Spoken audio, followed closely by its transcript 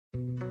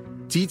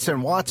Dietz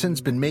and Watson's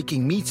been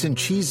making meats and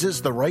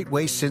cheeses the right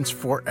way since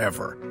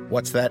forever.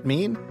 What's that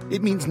mean?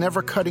 It means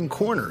never cutting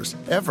corners,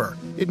 ever.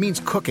 It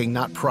means cooking,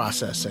 not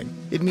processing.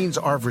 It means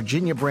our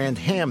Virginia brand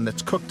ham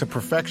that's cooked to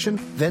perfection,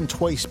 then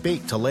twice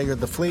baked to layer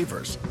the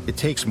flavors. It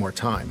takes more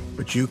time,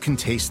 but you can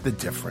taste the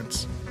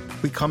difference.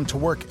 We come to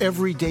work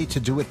every day to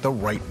do it the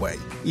right way,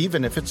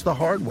 even if it's the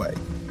hard way.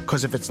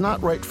 Because if it's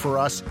not right for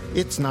us,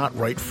 it's not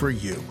right for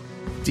you.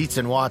 Dietz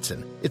and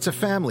Watson, it's a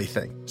family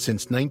thing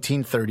since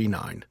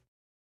 1939.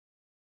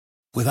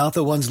 Without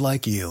the ones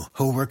like you,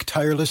 who work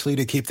tirelessly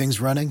to keep things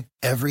running,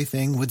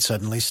 everything would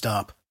suddenly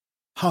stop.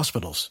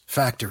 Hospitals,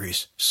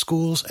 factories,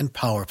 schools, and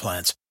power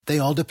plants, they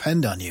all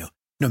depend on you.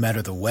 No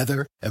matter the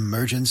weather,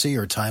 emergency,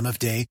 or time of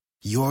day,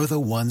 you're the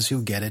ones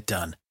who get it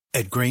done.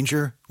 At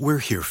Grainger, we're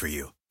here for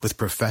you with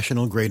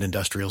professional-grade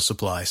industrial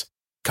supplies.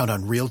 Count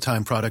on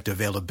real-time product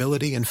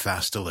availability and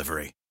fast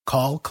delivery.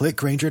 Call, click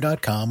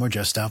Grainger.com, or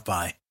just stop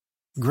by.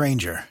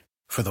 Grainger,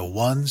 for the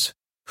ones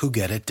who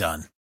get it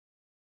done.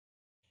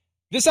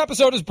 This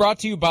episode is brought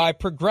to you by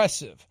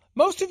Progressive.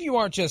 Most of you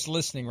aren't just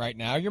listening right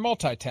now, you're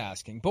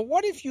multitasking. But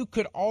what if you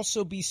could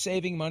also be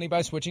saving money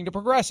by switching to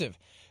Progressive?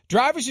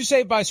 Drivers who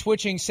save by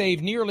switching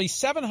save nearly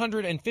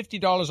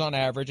 $750 on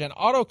average, and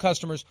auto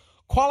customers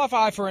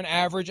qualify for an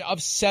average of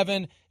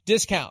 7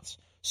 discounts.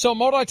 So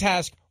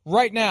multitask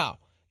right now.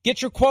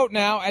 Get your quote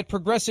now at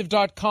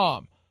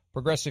Progressive.com.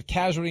 Progressive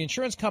Casualty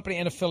Insurance Company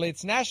and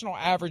affiliates, national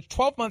average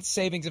 12-month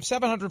savings of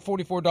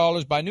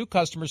 $744 by new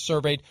customers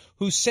surveyed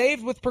who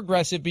saved with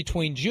Progressive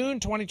between June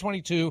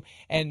 2022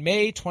 and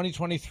May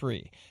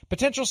 2023.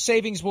 Potential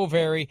savings will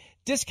vary.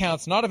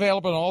 Discounts not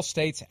available in all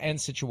states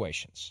and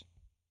situations.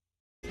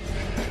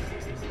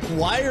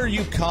 Why are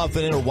you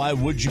confident, or why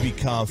would you be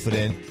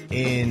confident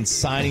in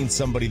signing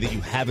somebody that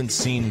you haven't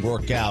seen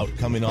work out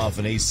coming off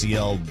an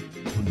ACL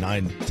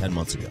 9-10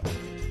 months ago?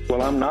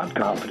 Well, I'm not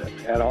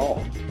confident at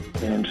all.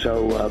 And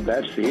so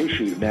that's the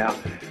issue. Now,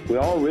 we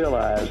all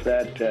realize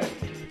that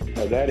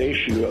that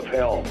issue of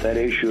health, that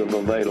issue of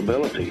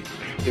availability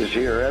is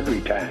here every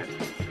time.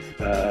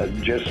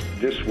 Just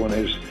this one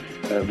is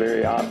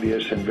very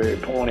obvious and very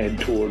pointed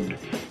toward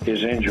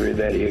his injury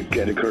that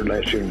had occurred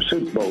last year in the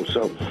Super Bowl.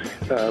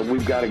 So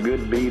we've got a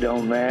good beat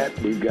on that.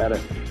 We've got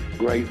a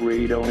great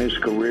read on his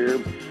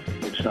career.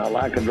 It's not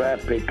like a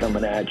draft pick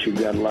coming at you.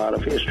 You've got a lot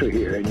of history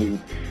here, and you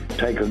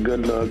take a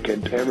good look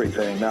at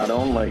everything, not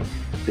only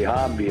the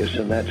obvious,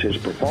 and that's his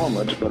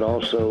performance, but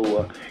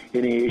also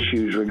any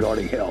issues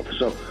regarding health.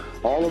 So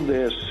all of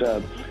this,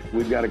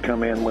 we've got to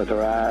come in with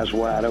our eyes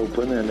wide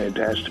open, and it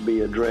has to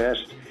be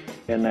addressed,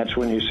 and that's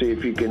when you see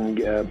if you can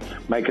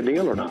make a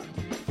deal or not.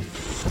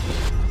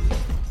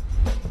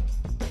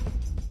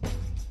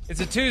 It's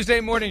a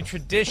Tuesday morning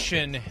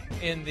tradition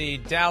in the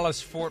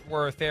Dallas-Fort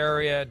Worth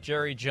area.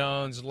 Jerry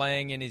Jones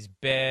laying in his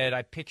bed.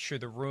 I picture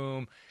the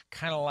room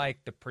kind of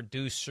like the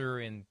producer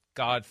in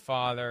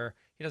Godfather.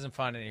 He doesn't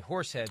find any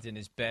horse heads in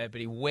his bed,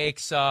 but he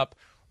wakes up,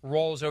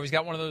 rolls over. He's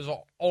got one of those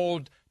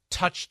old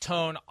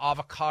touch-tone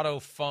avocado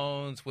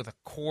phones with a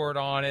cord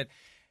on it,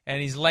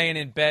 and he's laying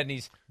in bed, and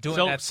he's doing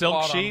that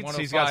silk spot sheets. on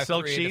He's got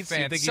silk 105.3 sheets. The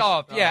Fan.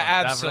 Oh, Yeah,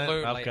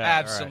 absolutely, okay,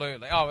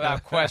 absolutely. right. Oh,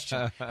 without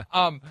question.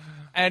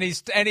 And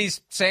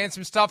he's saying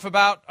some stuff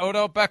about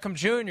Odell Beckham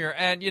Jr.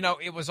 And, you know,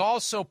 it was all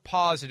so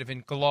positive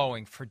and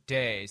glowing for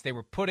days. They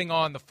were putting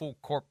on the full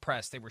court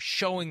press. They were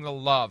showing the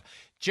love.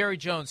 Jerry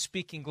Jones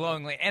speaking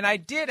glowingly. And I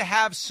did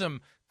have some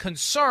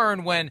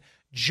concern when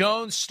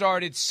Jones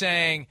started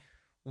saying,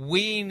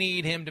 we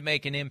need him to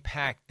make an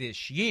impact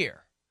this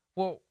year.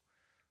 Well,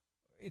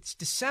 it's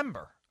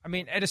December. I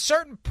mean, at a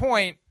certain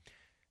point,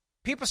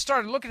 people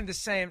started looking at this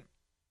saying,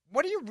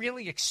 what do you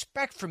really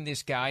expect from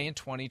this guy in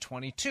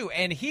 2022?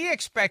 And he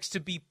expects to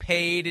be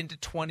paid into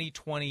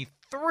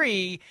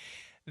 2023.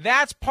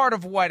 That's part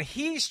of what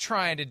he's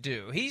trying to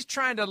do. He's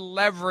trying to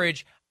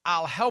leverage,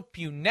 I'll help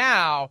you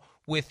now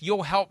with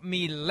you'll help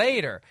me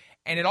later.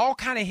 And it all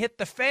kind of hit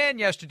the fan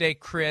yesterday,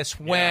 Chris,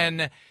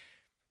 when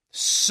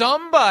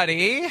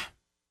somebody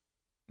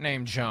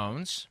named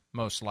Jones,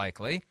 most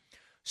likely,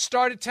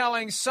 started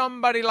telling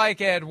somebody like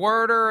Ed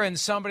Werder and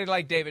somebody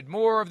like David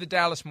Moore of the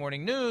Dallas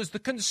Morning News the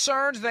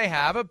concerns they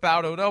have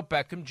about Odell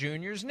Beckham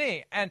Jr.'s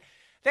knee. And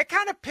that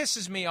kind of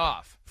pisses me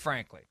off,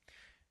 frankly.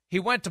 He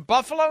went to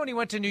Buffalo and he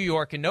went to New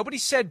York, and nobody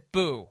said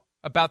boo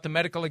about the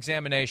medical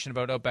examination of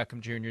Odell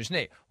Beckham Jr.'s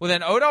knee. Well,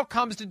 then Odell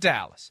comes to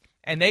Dallas,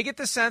 and they get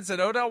the sense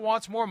that Odell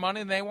wants more money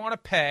than they want to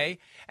pay,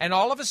 and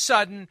all of a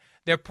sudden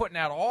they're putting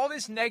out all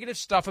this negative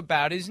stuff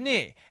about his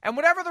knee. And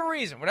whatever the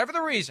reason,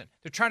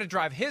 they're trying to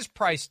drive his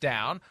price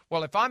down.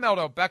 Well, if I'm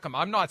Odell Beckham,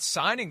 I'm not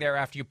signing there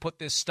after you put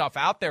this stuff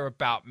out there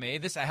about me.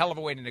 This is a hell of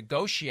a way to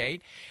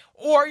negotiate.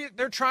 Or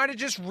they're trying to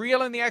just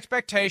reel in the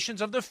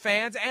expectations of the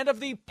fans and of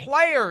the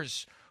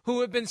players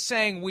who have been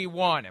saying we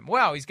want him.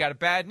 Well, he's got a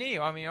bad knee.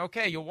 I mean,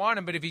 okay, you want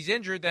him, but if he's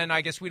injured, then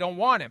I guess we don't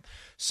want him.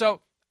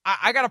 So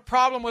I got a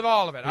problem with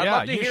all of it. I'd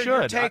love to hear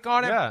your take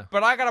on it,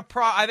 but I got a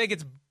problem.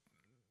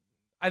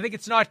 I think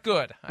it's not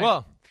good.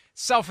 Well,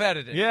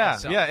 self-edited. Yeah,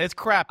 myself. yeah, it's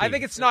crappy. I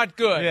think it's not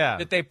good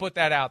that they put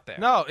that out there.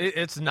 No,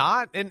 it's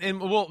not. And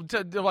well,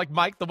 like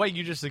Mike, the way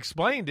you just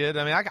explained it,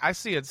 I mean, I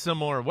see it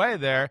similar way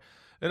there.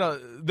 You know,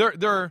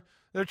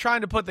 they're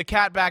trying to put the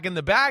cat back in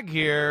the bag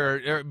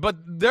here, but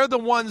they're the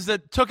ones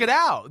that took it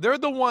out. They're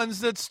the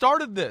ones that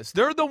started this.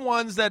 They're the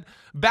ones that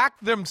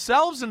backed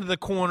themselves into the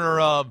corner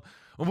of,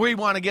 we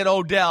want to get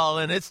Odell,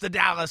 and it's the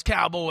Dallas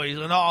Cowboys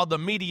and all the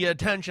media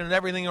attention and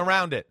everything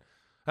around it.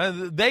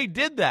 They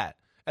did that,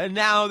 and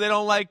now they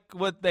don't like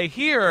what they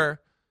hear,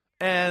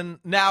 and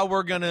now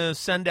we're going to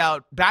send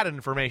out bad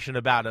information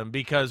about him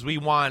because we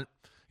want,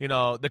 you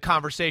know, the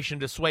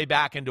conversation to sway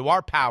back into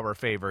our power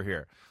favor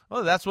here.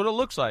 Well, that's what it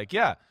looks like,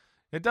 yeah.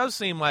 It does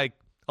seem like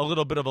a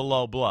little bit of a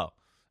low blow.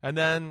 And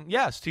then,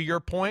 yes, to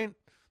your point,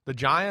 the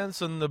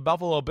Giants and the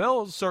Buffalo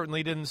Bills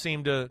certainly didn't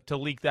seem to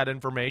leak that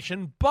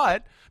information.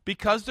 But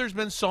because there's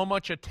been so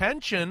much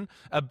attention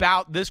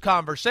about this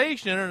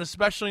conversation, and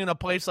especially in a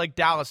place like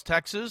Dallas,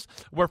 Texas,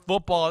 where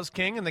football is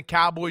king and the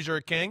Cowboys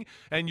are king,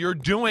 and you're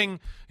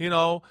doing, you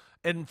know,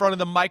 in front of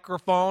the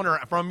microphone or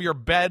from your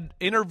bed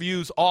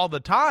interviews all the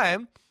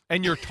time,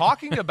 and you're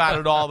talking about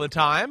it all the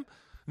time,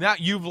 now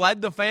you've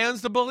led the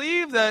fans to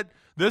believe that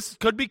this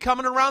could be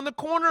coming around the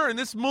corner, and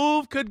this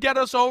move could get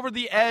us over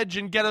the edge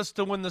and get us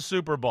to win the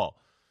Super Bowl.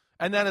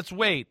 And then it's,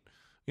 wait,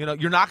 you know,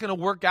 you're not going to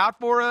work out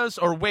for us,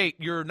 or wait,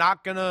 you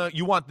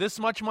want this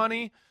much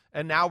money,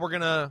 and now we're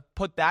going to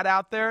put that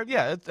out there?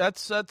 Yeah,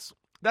 that's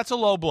a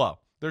low blow.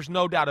 There's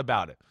no doubt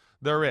about it.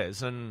 There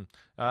is. And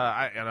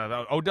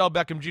Odell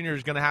Beckham Jr.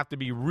 is going to have to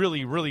be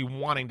really, really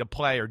wanting to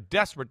play or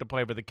desperate to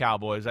play for the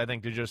Cowboys, I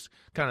think, to just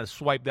kind of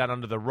swipe that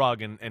under the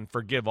rug and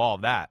forgive all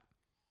that.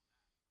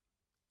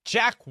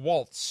 Jack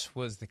Waltz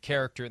was the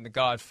character in The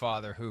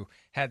Godfather who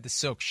had the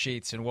silk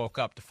sheets and woke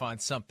up to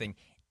find something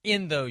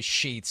in those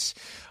sheets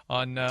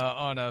on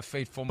a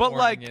fateful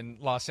morning in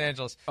Los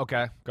Angeles.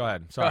 Okay, go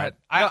ahead. Sorry.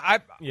 Go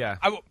ahead. Yeah.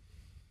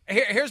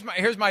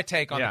 Here's my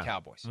take on the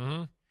Cowboys.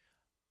 Mm-hmm.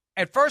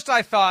 At first,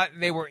 I thought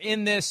they were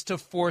in this to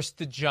force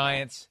the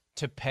Giants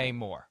to pay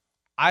more.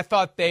 I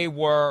thought they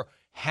were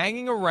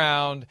hanging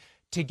around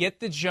to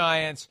get the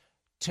Giants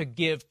to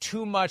give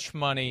too much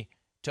money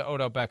to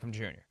Odell Beckham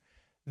Jr.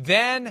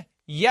 Then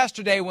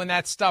yesterday when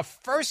that stuff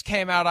first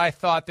came out, I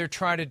thought they're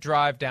trying to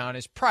drive down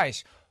his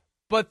price.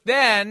 But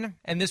then,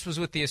 and this was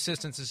with the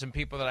assistance of some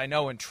people that I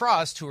know and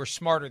trust who are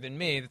smarter than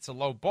me, that's a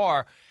low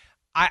bar,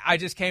 I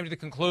just came to the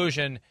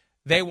conclusion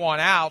they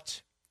want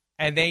out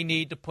and they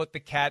need to put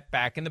the cat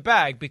back in the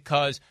bag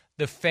because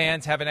the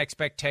fans have an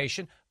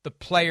expectation, the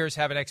players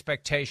have an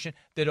expectation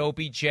that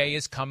OBJ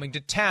is coming to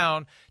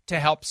town to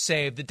help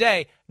save the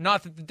day.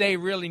 Not that the day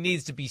really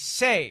needs to be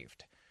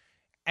saved.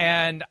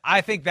 And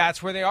I think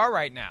that's where they are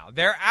right now.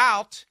 They're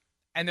out,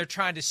 and they're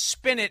trying to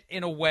spin it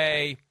in a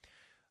way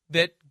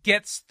that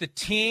gets the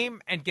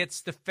team and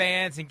gets the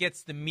fans and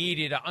gets the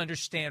media to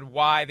understand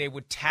why they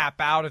would tap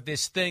out of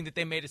this thing that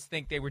they made us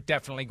think they were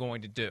definitely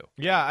going to do.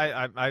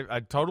 Yeah, I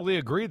totally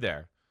agree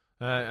there.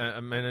 I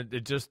mean,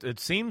 it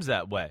seems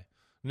that way.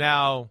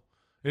 Now,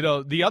 you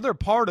know, the other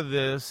part of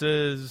this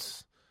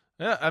is,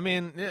 I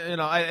mean, you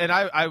know,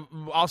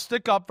 I'll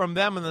stick up from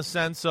them in the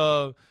sense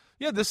of,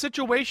 yeah, the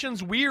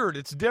situation's weird.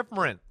 It's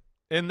different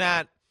in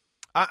that,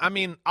 I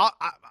mean,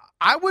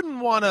 I wouldn't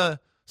want to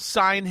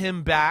sign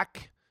him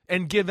back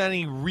and give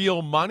any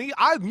real money.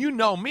 You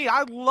know me.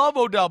 I love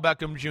Odell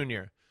Beckham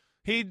Jr.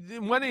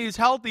 When he's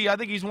healthy, I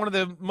think he's one of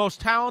the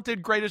most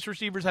talented, greatest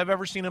receivers I've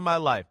ever seen in my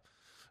life.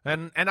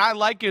 And I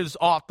like his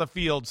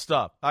off-the-field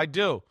stuff. I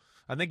do.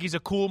 I think he's a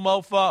cool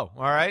mofo, all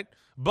right?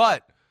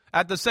 But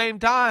at the same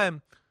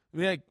time,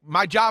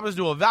 my job is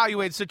to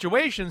evaluate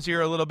situations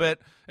here a little bit.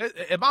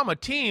 If I'm a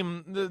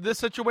team, this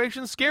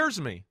situation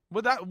scares me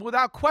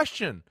without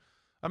question.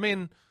 I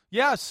mean,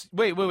 yes,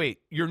 wait.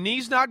 Your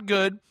knee's not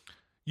good.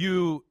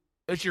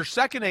 It's your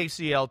second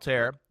ACL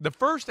tear. The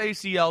first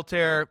ACL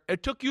tear,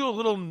 it took you a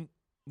little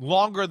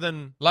longer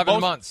than 11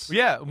 months.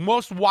 Yeah,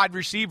 most wide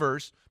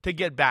receivers to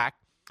get back.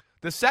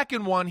 The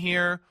second one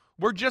here,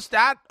 we're just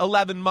at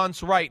 11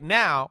 months right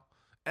now.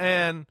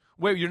 And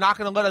wait, you're not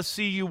going to let us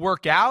see you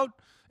work out?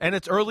 And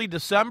it's early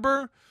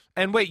December,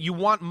 and wait, you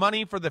want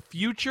money for the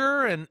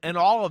future and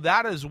all of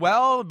that as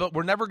well, but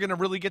we're never going to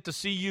really get to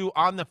see you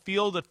on the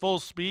field at full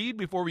speed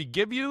before we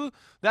give you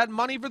that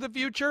money for the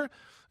future?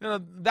 You know,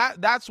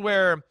 that's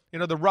where, you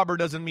know, the rubber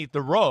doesn't meet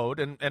the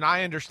road, and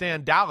I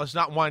understand Dallas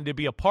not wanting to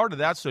be a part of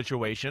that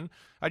situation.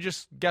 I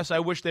just guess I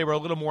wish they were a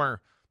little more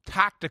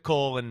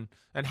tactical in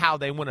how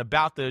they went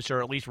about this,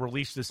 or at least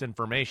release this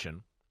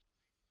information.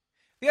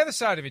 The other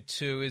side of it,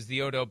 too, is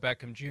the Odell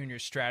Beckham Jr.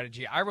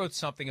 strategy. I wrote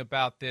something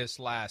about this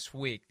last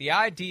week. The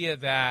idea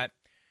that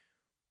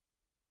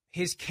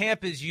his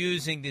camp is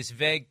using this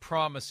vague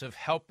promise of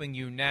helping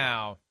you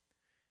now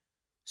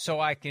so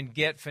I can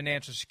get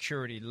financial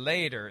security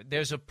later.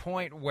 There's a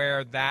point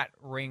where that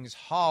rings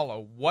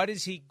hollow. What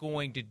is he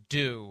going to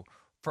do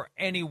for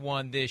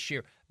anyone this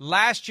year?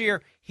 Last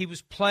year, he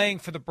was playing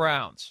for the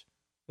Browns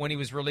when he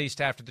was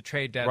released after the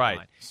trade deadline.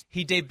 Right.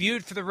 He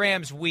debuted for the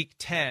Rams week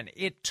 10.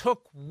 It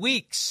took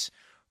weeks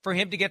for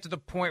him to get to the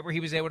point where he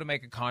was able to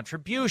make a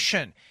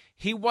contribution.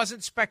 He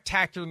wasn't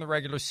spectacular in the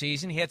regular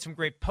season. He had some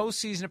great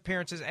postseason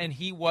appearances, and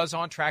he was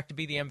on track to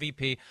be the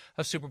MVP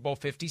of Super Bowl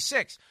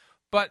 56.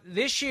 But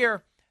this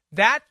year,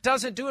 that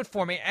doesn't do it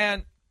for me.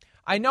 And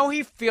I know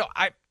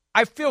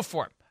I feel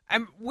for him.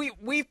 And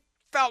we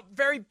felt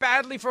very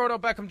badly for Odell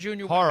Beckham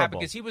Jr.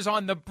 because he was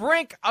on the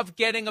brink of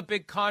getting a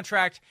big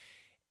contract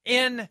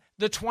in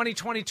the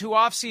 2022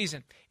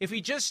 offseason. If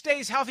he just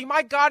stays healthy,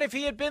 my God, if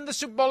he had been the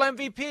Super Bowl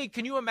MVP,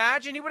 can you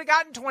imagine? He would have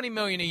gotten $20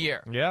 million a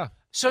year. Yeah.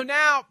 So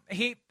now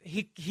he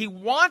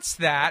wants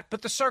that,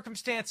 but the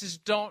circumstances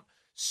don't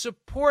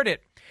support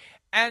it.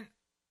 And,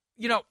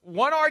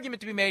 one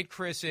argument to be made,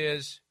 Chris,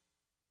 is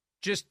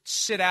just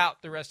sit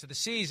out the rest of the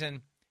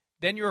season.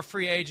 Then you're a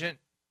free agent,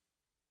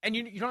 and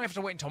you don't have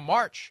to wait until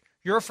March.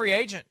 You're a free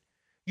agent.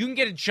 You can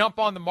get a jump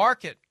on the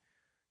market.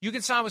 You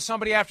can sign with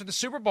somebody after the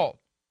Super Bowl.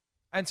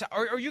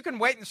 Or you can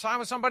wait and sign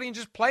with somebody and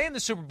just play in the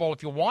Super Bowl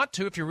if you want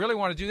to, if you really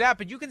want to do that.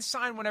 But you can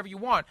sign whenever you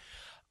want.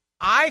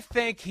 I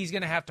think he's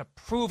going to have to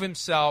prove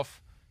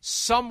himself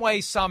some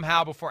way,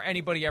 somehow, before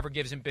anybody ever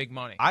gives him big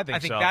money. I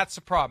think so. That's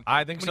the problem.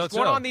 I think when so, he's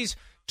going on these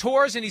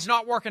tours and he's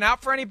not working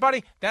out for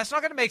anybody, that's not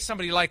going to make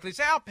somebody likely to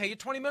say, I'll pay you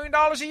 $20 million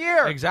a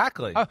year.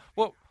 Exactly.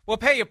 We'll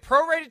pay you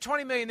prorated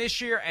 $20 million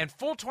this year and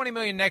full $20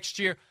 million next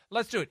year.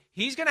 Let's do it.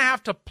 He's going to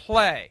have to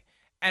play.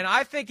 And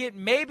I think it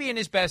may be in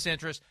his best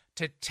interest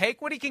to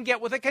take what he can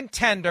get with a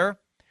contender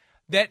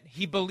that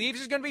he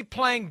believes is going to be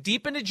playing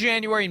deep into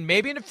January and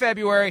maybe into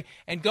February,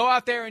 and go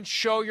out there and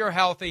show you're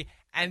healthy,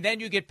 and then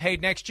you get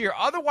paid next year.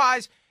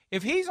 Otherwise,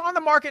 if he's on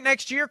the market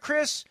next year,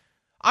 Chris,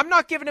 I'm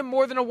not giving him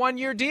more than a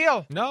one-year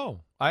deal. No.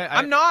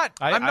 I'm not.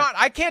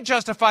 I can't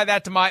justify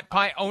that to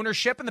my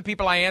ownership and the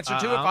people I answer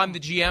to if I'm the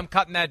GM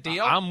cutting that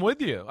deal. I'm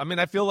with you. I mean,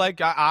 I feel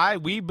like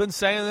we've been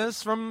saying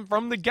this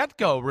from the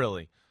get-go,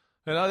 really.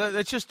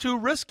 It's just too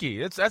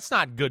risky. That's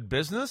not good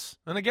business.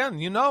 And again,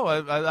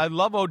 I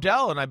love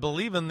Odell and I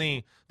believe in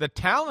the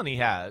talent he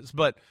has,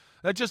 but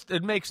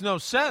it makes no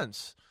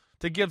sense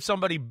to give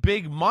somebody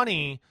big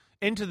money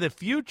into the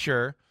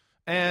future,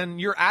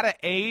 and you're at an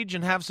age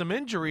and have some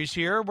injuries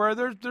here where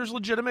there's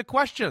legitimate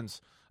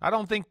questions. I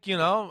don't think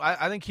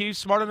I think he's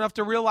smart enough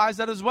to realize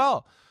that as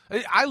well.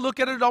 I look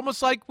at it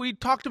almost like we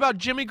talked about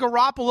Jimmy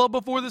Garoppolo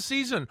before the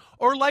season,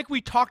 or like we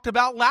talked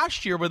about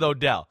last year with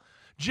Odell.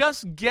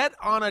 Just get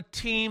on a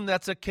team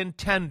that's a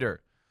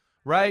contender,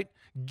 right?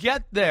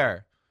 Get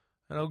there.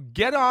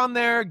 Get on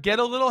there, get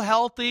a little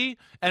healthy,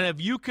 and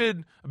if you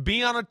could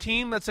be on a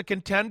team that's a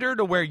contender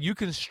to where you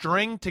can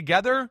string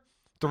together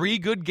 3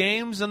 good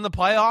games in the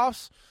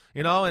playoffs,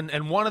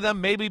 and one of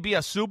them maybe be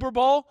a Super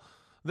Bowl,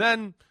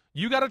 then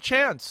you got a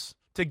chance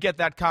to get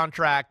that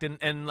contract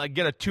and like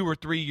get a 2 or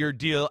 3 year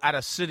deal at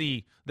a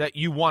city that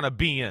you want to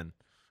be in.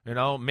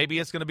 Maybe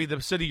it's going to be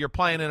the city you're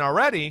playing in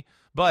already,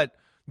 but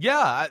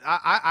yeah,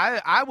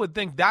 I would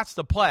think that's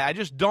the play. I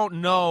just don't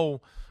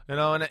know,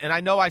 and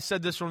I know I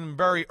said this from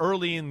very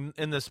early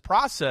in this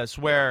process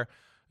where,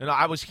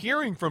 I was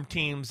hearing from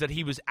teams that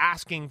he was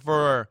asking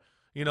for,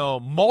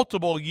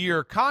 multiple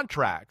year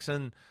contracts.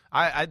 And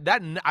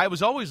I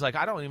was always like,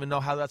 I don't even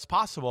know how that's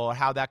possible or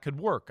how that could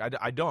work.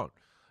 I don't.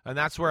 And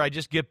that's where I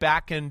just get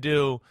back and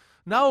do,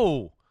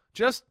 no,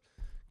 just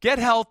get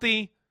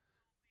healthy.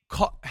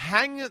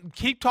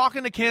 Keep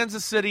talking to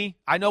Kansas City.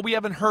 I know we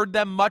haven't heard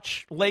them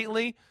much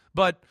lately,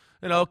 but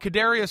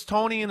Kadarius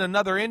Toney and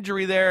another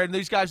injury there, and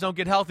these guys don't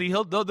get healthy.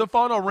 The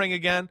phone will ring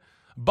again.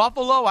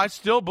 Buffalo, I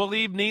still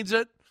believe needs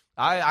it.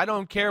 I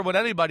don't care what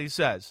anybody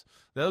says.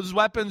 Those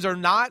weapons are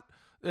not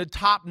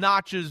top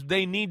notch as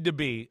they need to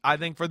be. I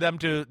think for them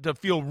to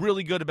feel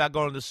really good about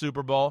going to the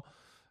Super Bowl,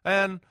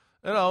 and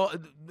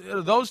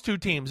those 2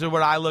 teams are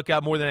what I look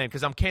at more than anything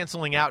because I'm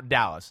canceling out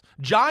Dallas.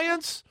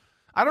 Giants.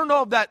 I don't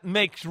know if that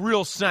makes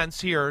real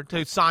sense here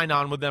to sign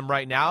on with them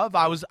right now.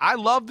 I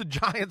love the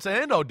Giants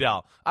and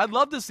Odell. I'd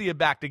love to see it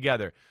back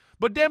together.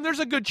 But damn, there's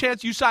a good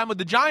chance you sign with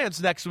the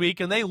Giants next week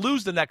and they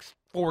lose the next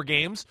 4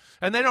 games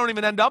and they don't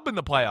even end up in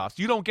the playoffs.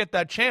 You don't get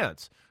that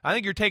chance. I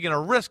think you're taking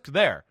a risk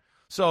there.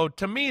 So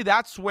to me,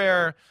 that's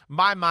where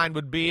my mind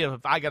would be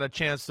if I got a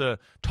chance to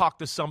talk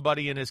to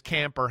somebody in his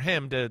camp or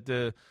him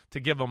to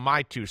give him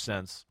my 2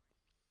 cents.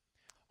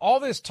 All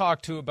this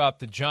talk, too, about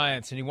the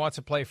Giants, and he wants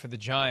to play for the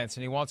Giants,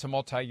 and he wants a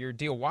multi-year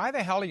deal. Why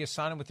the hell are you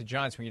signing with the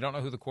Giants when you don't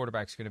know who the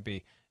quarterback's going to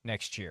be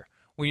next year?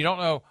 When you don't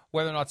know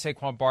whether or not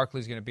Saquon Barkley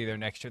is going to be there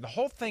next year? The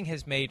whole thing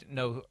has made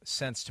no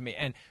sense to me.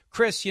 And,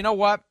 Chris, you know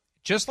what?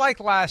 Just like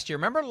last year.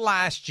 Remember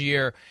last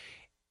year,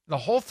 the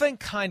whole thing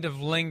kind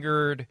of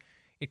lingered.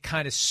 It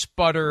kind of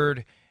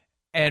sputtered.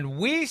 And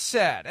we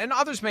said, and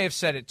others may have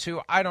said it, too.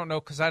 I don't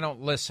know because I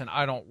don't listen.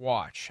 I don't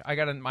watch. I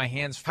got in my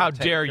hands full. How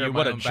dare you?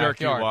 What a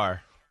jerk you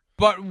are.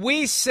 But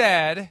we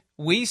said,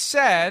 watch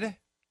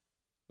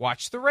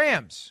the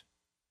Rams.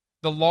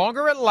 The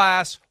longer it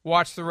lasts,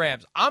 watch the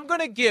Rams. I'm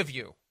going to give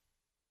you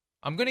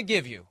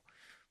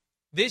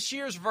this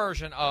year's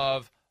version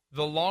of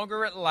the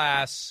longer it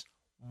lasts,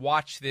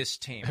 watch this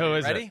team. Who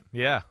is ready? It?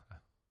 Yeah.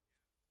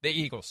 The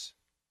Eagles.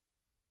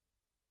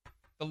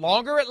 The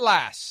longer it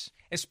lasts,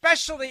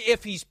 especially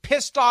if he's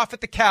pissed off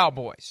at the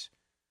Cowboys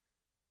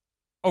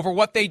over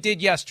what they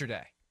did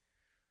yesterday.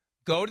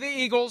 Go to the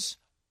Eagles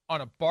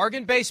on a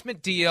bargain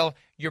basement deal.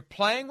 You're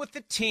playing with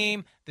the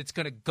team that's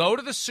going to go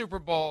to the Super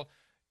Bowl.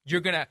 They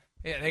got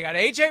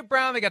A.J.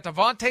 Brown, they got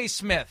Devontae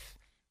Smith.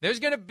 There's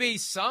going to be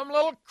some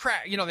little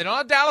crack. They don't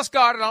have Dallas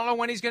Goedert. I don't know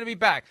when he's going to be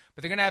back.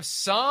 But they're going to have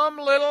some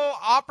little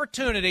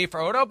opportunity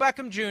for Odell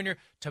Beckham Jr.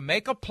 to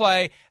make a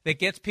play that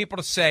gets people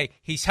to say,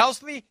 he's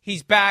healthy,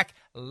 he's back,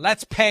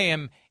 let's pay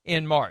him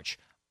in March.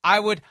 I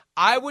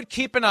would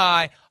keep an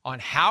eye on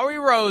Howie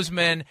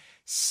Roseman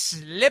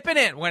slipping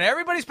in when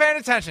everybody's paying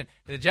attention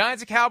to the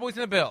Giants, the Cowboys,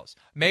 and the Bills.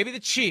 Maybe the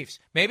Chiefs.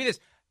 Maybe this.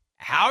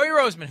 Howie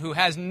Roseman, who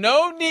has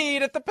no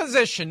need at the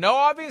position, no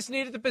obvious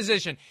need at the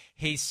position,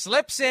 he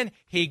slips in,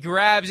 he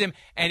grabs him,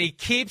 and he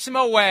keeps him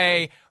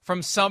away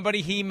from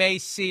somebody he may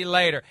see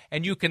later.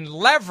 And you can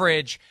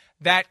leverage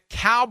that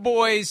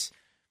Cowboys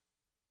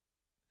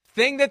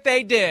thing that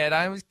they did.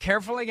 I was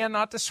careful again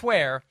not to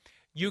swear.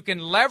 You can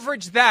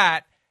leverage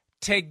that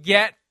to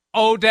get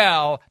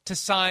Odell to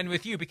sign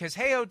with you because,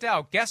 hey,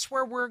 Odell, guess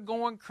where we're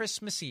going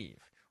Christmas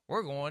Eve?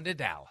 We're going to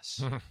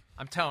Dallas.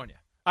 I'm telling you.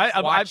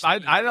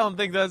 I don't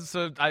think that's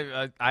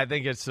I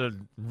think it's a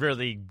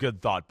really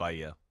good thought by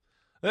you.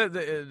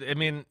 I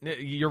mean,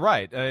 you're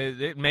right.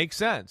 It makes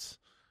sense.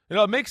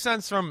 It makes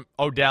sense from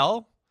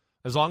Odell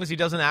as long as he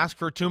doesn't ask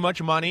for too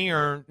much money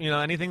or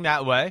anything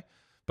that way.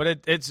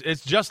 But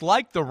it's just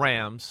like the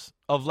Rams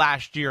of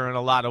last year in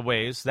a lot of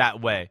ways that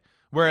way,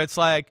 where it's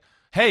like,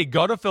 hey,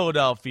 go to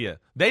Philadelphia.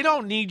 They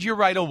don't need you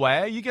right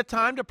away. You get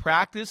time to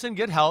practice and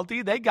get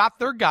healthy. They got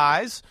their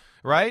guys,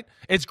 right?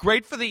 It's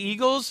great for the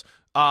Eagles.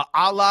 A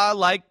la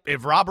like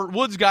if Robert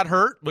Woods got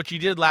hurt, which he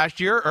did last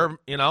year, or,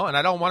 and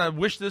I don't want to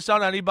wish this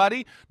on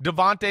anybody,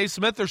 Devontae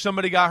Smith or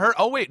somebody got hurt.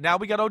 Oh, wait, now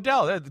we got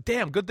Odell.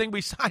 Damn, good thing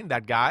we signed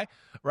that guy,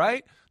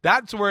 right?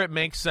 That's where it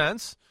makes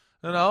sense,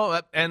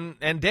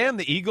 and damn,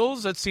 the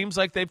Eagles, it seems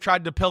like they've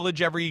tried to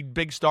pillage every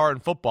big star in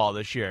football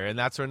this year, and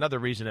that's another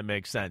reason it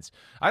makes sense.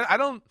 I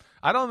don't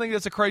think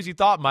that's a crazy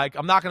thought, Mike.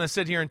 I'm not going to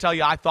sit here and tell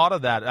you I thought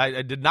of that.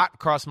 It did not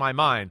cross my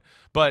mind.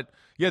 But,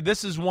 yeah,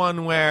 this is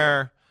one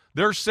where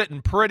they're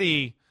sitting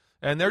pretty,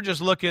 and they're just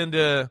looking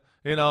to,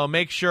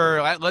 make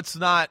sure let's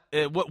not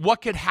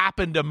what could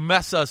happen to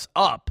mess us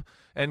up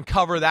and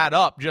cover that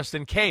up just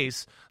in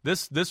case.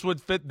 This would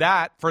fit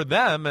that for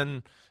them,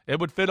 and it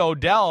would fit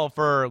Odell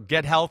for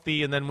get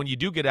healthy, and then when you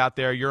do get out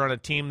there, you're on a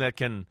team that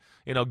can,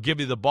 give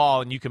you the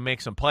ball and you can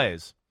make some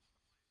plays.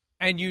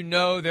 And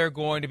they're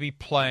going to be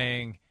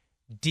playing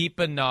deep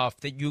enough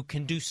that you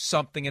can do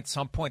something at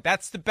some point.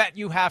 That's the bet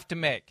you have to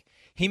make.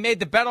 He made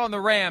the bet on the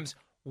Rams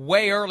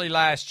way early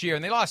last year,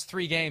 and they lost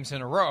 3 games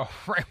in a row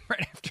right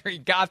after he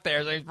got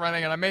there. So he's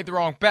running, and I made the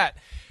wrong bet.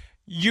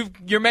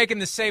 You're making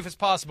the safest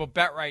possible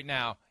bet right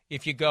now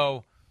if you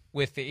go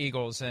with the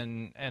Eagles,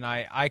 and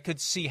I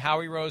could see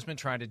Howie Roseman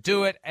trying to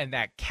do it, and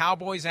that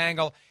Cowboys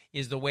angle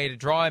is the way to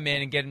draw him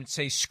in and get him to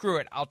say, screw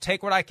it, I'll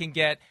take what I can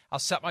get. I'll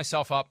set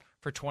myself up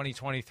for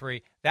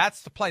 2023.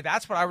 That's the play.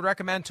 That's what I would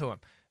recommend to him.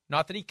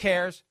 Not that he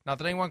cares, not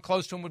that anyone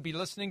close to him would be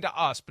listening to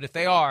us, but if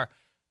they are,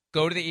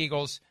 go to the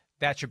Eagles.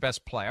 That's your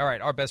best play. All right,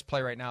 our best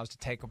play right now is to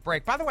take a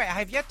break. By the way, I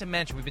have yet to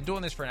mention, we've been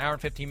doing this for an hour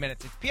and 15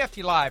 minutes. It's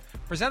PFT Live,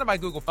 presented by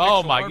Google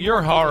Pixel. Oh, my,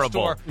 you're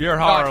horrible. You're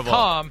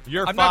horrible.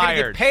 You're I'm fired. not going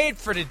to get paid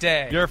for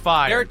today. You're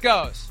fired. There it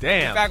goes. Damn.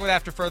 We'll be back with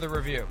After Further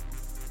Review.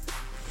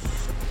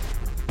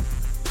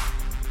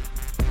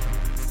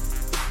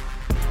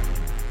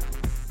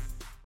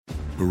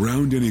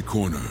 Around any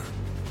corner,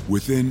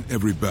 within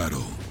every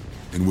battle,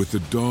 and with the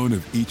dawn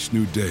of each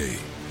new day,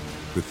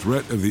 the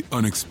threat of the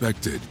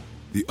unexpected,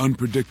 the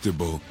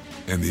unpredictable,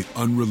 and the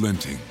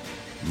unrelenting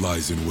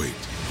lies in wait.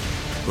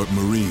 But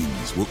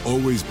Marines will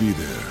always be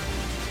there.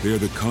 They are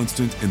the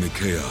constant in the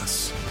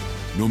chaos.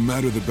 No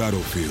matter the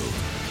battlefield,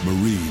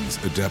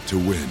 Marines adapt to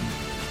win,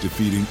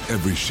 defeating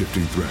every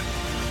shifting threat,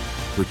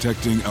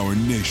 protecting our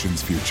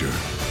nation's future.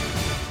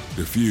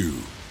 The few,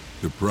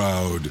 the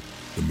proud,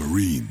 the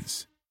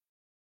Marines.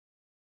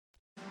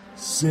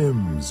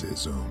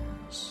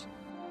 Simsisms.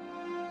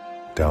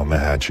 Down the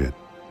hatchet.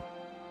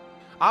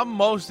 I'm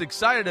most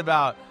excited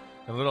about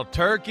a little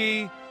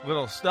turkey,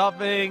 little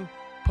stuffing,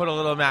 put a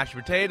little mashed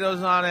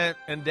potatoes on it,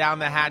 and down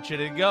the hatchet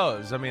it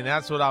goes. I mean,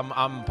 that's what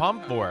I'm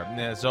pumped for.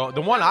 Yeah, so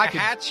the one the I could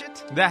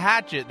hatchet, the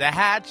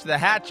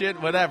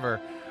hatchet,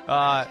 whatever.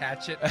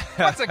 Hatchet.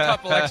 What's a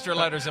couple extra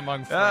letters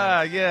among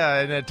friends? Yeah,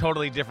 and a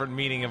totally different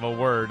meaning of a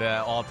word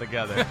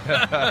altogether.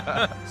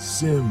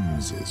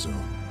 Simsisms.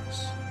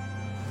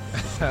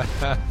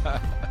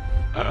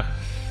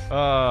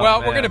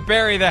 Well, we're going to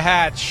bury the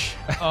hatch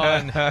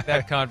on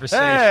that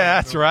conversation. Hey,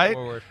 that's right.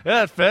 Forward.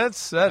 Yeah, that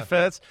fits. That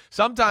fits.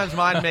 Sometimes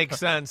mine makes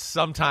sense.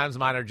 Sometimes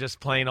mine are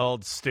just plain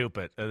old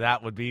stupid.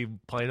 That would be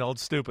plain old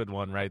stupid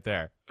one right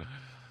there.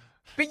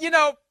 But,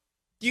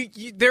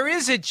 there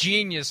is a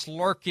genius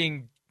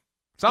lurking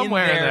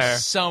somewhere in there.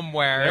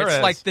 There it's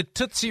is. like the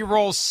Tootsie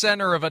Roll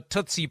center of a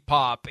Tootsie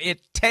Pop.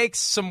 It takes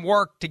some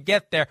work to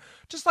get there.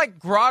 Just like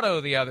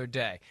Grotto the other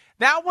day.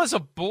 That was a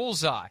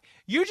bullseye.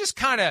 You just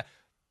kind of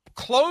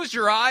closed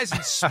your eyes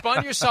and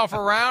spun yourself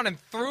around and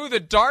threw the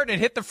dart and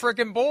hit the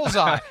frickin'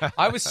 bullseye.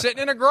 I was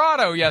sitting in a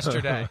grotto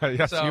yesterday.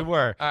 Yes, you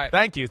were. All right.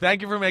 Thank you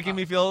for making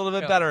me feel a little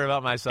bit better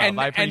about myself.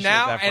 I appreciate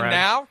that,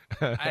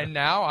 friend. And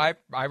now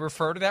I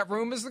refer to that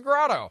room as the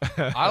grotto.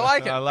 I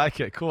like it. I like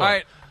it. Cool. All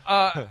right.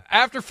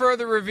 After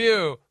further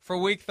review for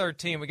Week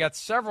 13, we got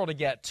several to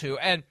get to,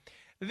 and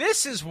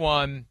this is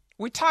one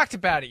we talked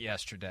about it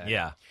yesterday.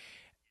 Yeah.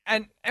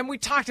 And we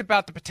talked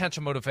about the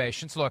potential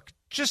motivations. Look,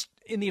 just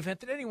in the event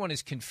that anyone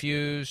is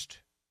confused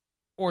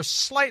or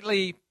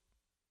slightly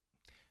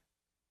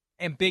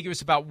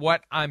ambiguous about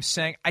what I'm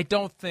saying, I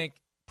don't think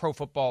pro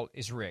football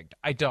is rigged.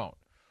 I don't.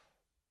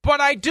 But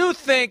I do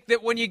think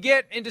that when you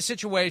get into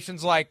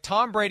situations like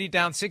Tom Brady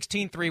down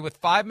 16-3 with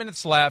 5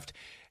 minutes left,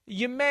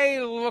 you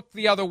may look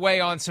the other way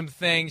on some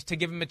things to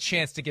give him a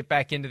chance to get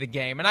back into the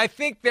game. And I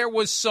think there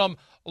was some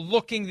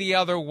looking the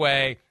other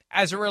way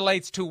as it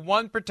relates to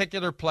one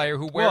particular player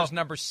who wears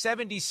number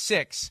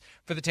 76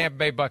 for the Tampa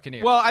Bay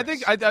Buccaneers. Well, I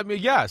think,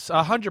 yes,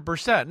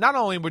 100%. Not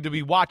only did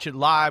we watch it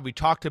live, we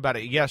talked about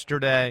it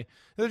yesterday.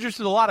 There's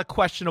just a lot of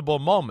questionable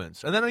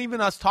moments. And then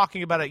even us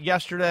talking about it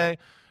yesterday,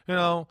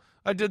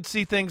 I did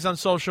see things on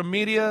social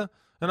media.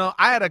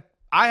 I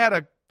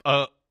had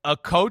a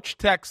coach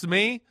text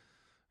me,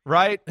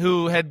 right,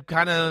 who had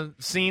kind of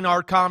seen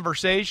our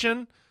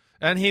conversation,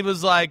 and he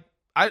was like,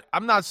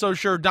 I'm not so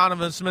sure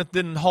Donovan Smith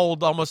didn't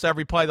hold almost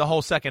every play the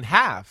whole second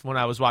half when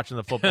I was watching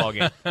the football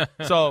game.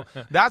 So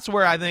that's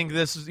where I think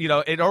this,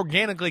 it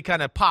organically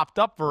kind of popped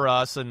up for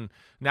us, and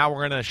now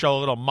we're going to show a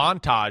little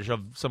montage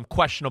of some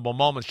questionable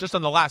moments just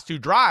on the last two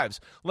drives,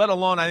 let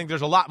alone I think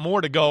there's a lot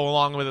more to go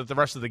along with it the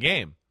rest of the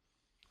game.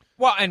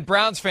 Well, and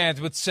Browns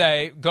fans would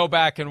say, go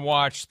back and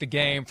watch the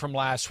game from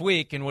last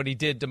week and what he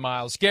did to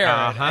Myles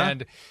Garrett.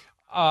 And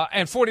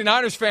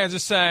 49ers fans are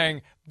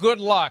saying, good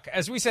luck.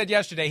 As we said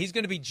yesterday, he's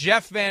going to be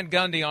Jeff Van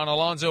Gundy on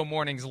Alonzo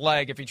Mourning's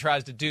leg if he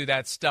tries to do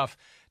that stuff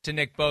to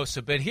Nick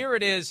Bosa. But here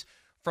it is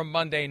from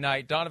Monday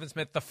night. Donovan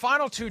Smith, the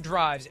final two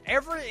drives,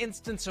 every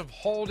instance of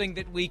holding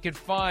that we could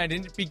find,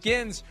 and it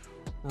begins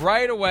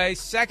right away,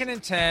 2nd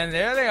and 10.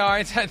 There they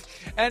are.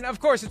 And, of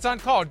course, it's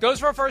uncalled. Goes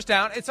for a first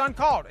down. It's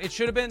uncalled. It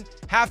should have been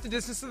half the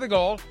distance of the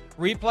goal.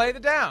 Replay the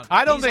down.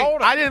 I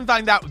didn't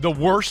find that the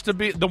worst to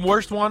be the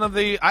worst one of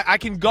the. I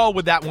can go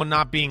with that one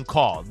not being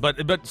called,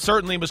 but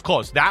certainly it was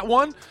close. That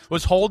one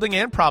was holding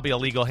and probably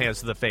illegal hands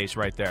to the face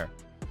right there.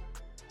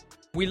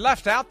 We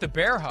left out the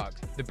bear hug.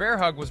 The bear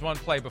hug was one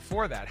play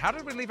before that. How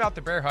did we leave out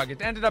the bear hug?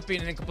 It ended up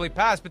being an incomplete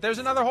pass, but there's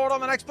another hold on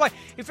the next play.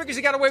 He figures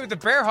he got away with the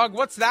bear hug.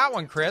 What's that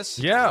one, Chris?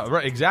 Yeah,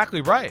 right,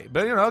 exactly right.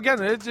 But, again,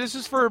 this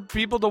is for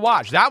people to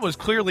watch. That was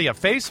clearly a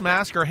face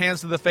mask or hands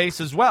to the face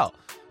as well.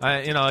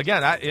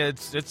 Again,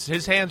 it's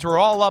his hands were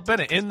all up in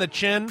it, in the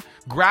chin,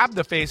 grabbed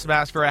the face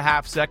mask for a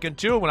half second,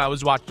 too, when I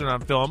was watching it on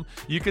film.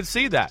 You could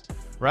see that,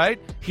 right?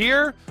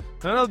 Here,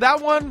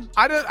 that one,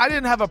 I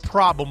didn't have a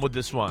problem with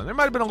this one. There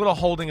might have been a little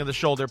holding of the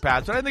shoulder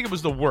pads, but I think it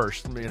was the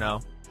worst,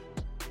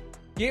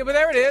 Yeah, but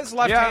there it is,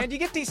 left hand. You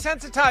get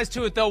desensitized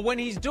to it, though, when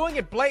he's doing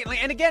it blatantly.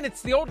 And, again,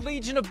 it's the old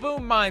Legion of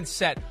Boom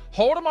mindset.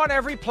 Hold them on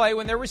every play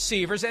when they're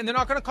receivers, and they're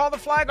not going to call the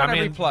flag on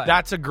every play.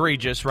 That's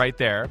egregious right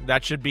there.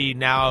 That should be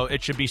now –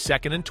 it should be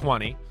 2nd and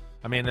 20.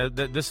 I mean,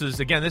 this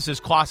is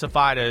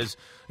classified as,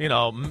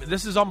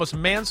 this is almost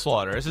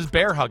manslaughter. This is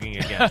bear hugging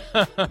again.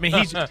 I mean,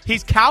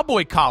 he's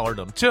cowboy collared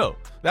him, too.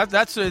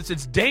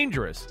 It's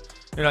dangerous.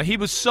 He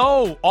was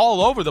so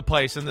all over the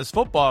place in this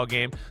football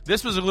game.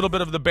 This was a little bit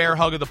of the bear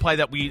hug of the play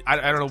that we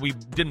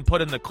didn't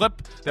put in the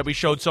clip that we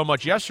showed so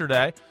much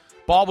yesterday.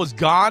 Ball was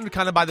gone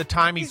kind of by the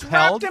time he's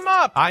held. Wrapped him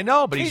up. I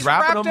know, but he's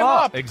wrapping him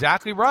up.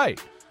 Exactly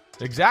right.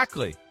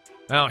 Exactly.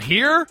 Now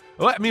here,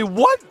 I mean,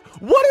 what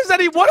is that?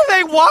 What are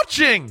they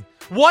watching?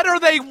 What are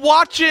they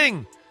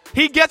watching?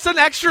 He gets an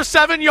extra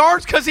 7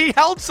 yards because he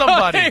held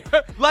somebody.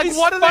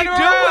 What are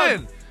they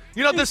doing?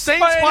 The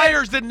Saints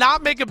players did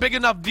not make a big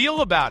enough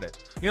deal about it.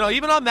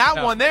 Even on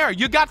that one there,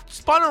 you got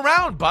spun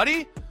around,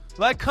 buddy.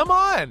 Come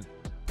on.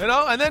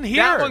 And then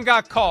here. That one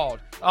got called.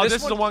 Oh,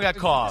 this is the one that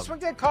got called. This one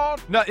got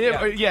called? No,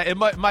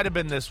 it might have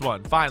been this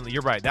one. Finally,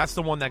 you're right. That's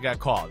the one that got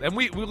called. And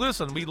we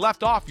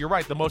left off, you're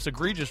right, the most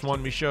egregious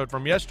one we showed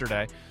from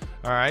yesterday.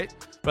 All right?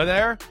 But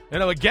there,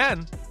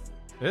 again,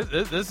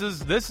 this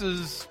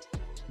is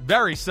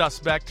very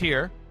suspect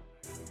here.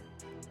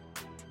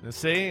 Let's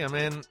see, I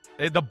mean,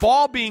 the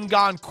ball being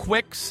gone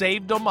quick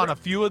saved him on a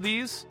few of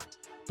these,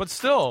 but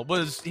still,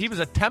 he was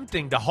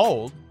attempting to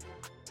hold.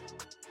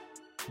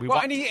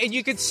 And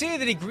you could see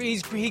that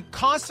he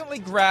constantly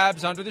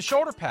grabs under the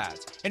shoulder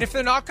pads. And if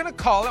they're not going to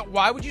call it,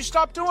 why would you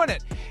stop doing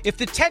it? If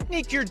the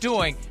technique you're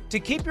doing to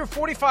keep your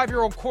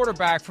 45-year-old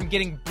quarterback from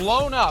getting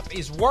blown up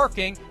is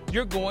working,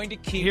 you're going to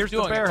keep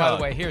doing it. By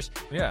the way, here's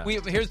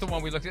the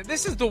one we looked at.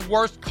 This is the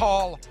worst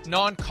call,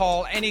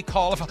 non-call, any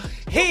call.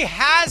 He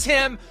has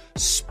him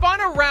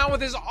spun around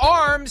with his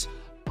arms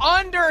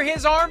under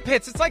his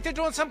armpits. It's like they're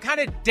doing some kind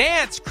of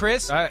dance,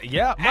 Chris.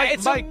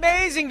 It's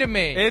amazing to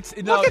me.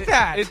 Look at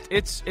that.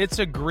 It's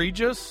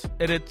egregious,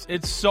 and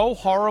it's so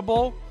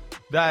horrible.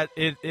 that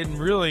it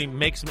really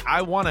makes me –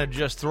 I want to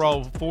just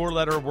throw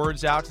 4-letter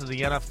words out to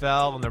the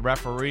NFL and the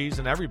referees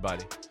and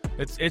everybody.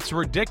 It's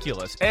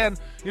ridiculous. And,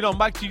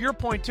 Mike, to your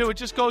point, too, it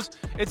just goes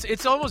 –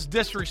 it's almost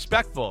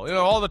disrespectful.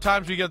 All the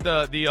times we get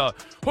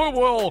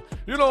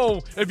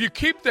if you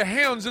keep the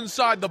hands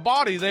inside the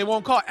body, they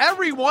won't call.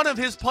 Every one of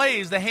his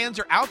plays, the hands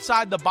are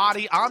outside the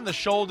body, on the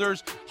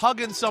shoulders,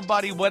 hugging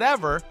somebody,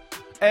 whatever.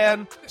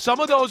 And some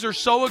of those are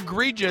so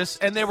egregious,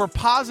 and they were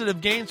positive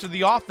gains for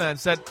the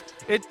offense that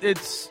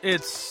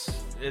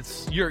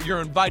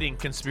you're inviting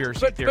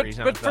conspiracy theories.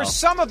 But for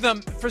some of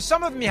them,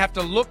 you have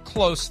to look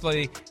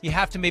closely. You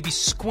have to maybe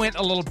squint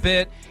a little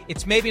bit.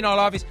 It's maybe not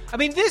obvious. I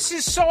mean, this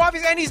is so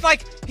obvious, and he's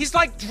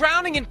like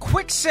drowning in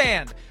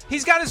quicksand.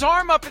 He's got his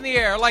arm up in the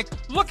air.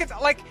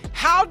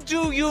 How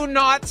do you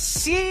not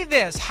see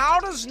this?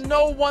 How does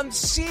no one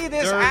see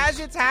this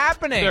as it's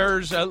happening?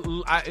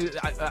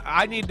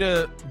 I need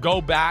to go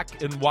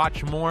back and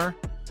watch more,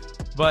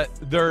 but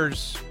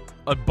there's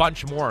a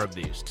bunch more of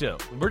these too.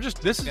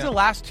 This is the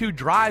last 2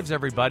 drives,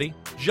 everybody.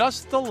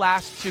 Just the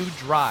last 2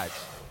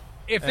 drives.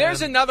 If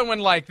there's another one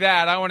like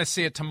that, I want to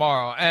see it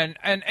tomorrow.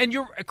 And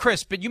you're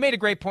Chris, but you made a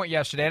great point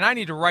yesterday, and I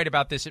need to write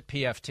about this at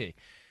PFT.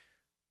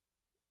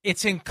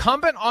 It's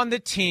incumbent on the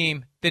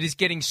team that is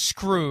getting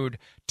screwed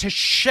to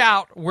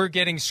shout, "We're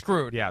getting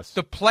screwed." Yes.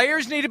 The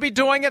players need to be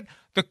doing it.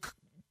 The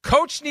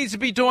coach needs to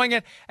be doing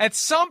it. At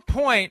some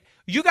point,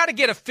 you got to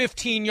get a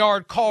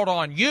 15-yard called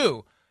on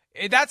you.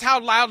 That's how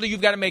loudly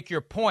you've got to make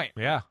your point.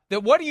 Yeah.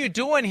 That what are you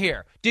doing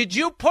here? Did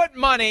you put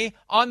money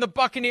on the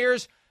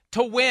Buccaneers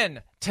to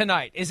win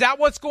tonight? Is that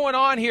what's going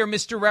on here,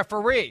 Mr.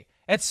 Referee?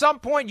 At some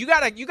point, you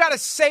gotta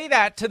say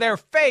that to their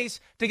face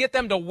to get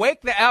them to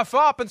wake the F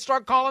up and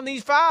start calling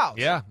these fouls.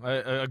 Yeah,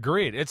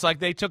 agreed. It's like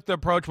they took the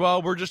approach,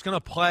 well, we're just going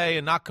to play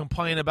and not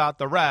complain about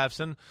the refs.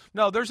 And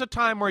no, there's a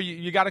time where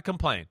you got to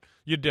complain.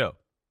 You do.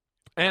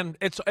 And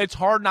it's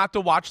hard not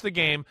to watch the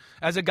game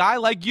as a guy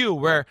like you,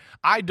 where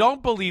I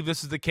don't believe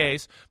this is the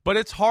case, but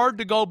it's hard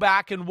to go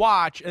back and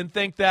watch and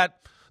think that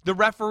the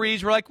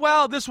referees were like,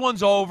 well, this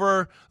one's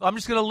over. I'm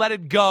just going to let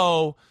it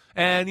go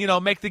and,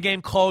 make the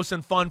game close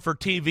and fun for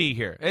TV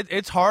here.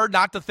 It's hard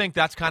not to think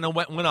that's kind of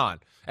what went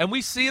on. And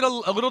we see it a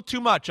little too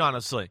much,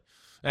 honestly.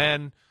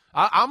 And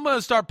I'm going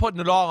to start putting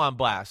it all on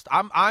blast.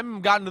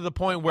 I'm gotten to the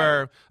point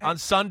where on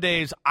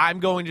Sundays I'm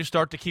going to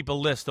start to keep a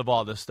list of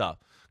all this stuff.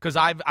 Because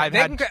I've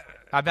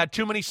had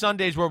too many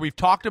Sundays where we've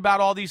talked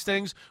about all these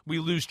things. We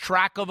lose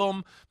track of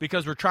them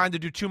because we're trying to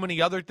do too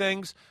many other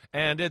things.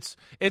 And it's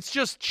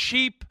just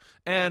cheap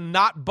and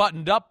not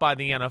buttoned up by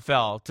the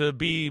NFL to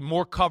be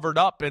more covered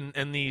up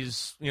in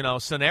these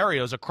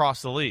scenarios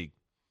across the league.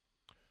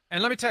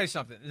 And let me tell you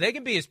something. They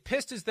can be as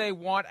pissed as they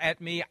want at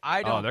me.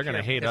 I don't care. Oh, they're going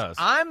to hate us.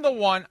 I'm the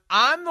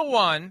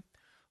one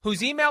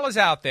whose email is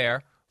out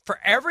there for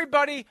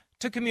everybody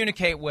to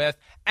communicate with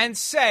and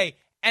say,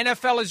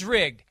 NFL is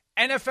rigged.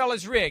 NFL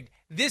is rigged.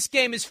 This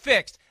game is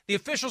fixed. The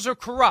officials are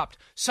corrupt.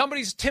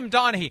 Somebody's Tim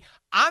Donaghy.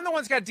 I'm the one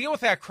that's got to deal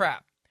with that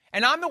crap.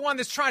 And I'm the one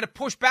that's trying to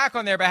push back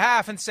on their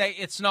behalf and say,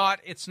 it's not.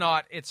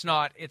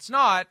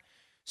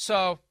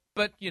 So,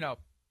 but,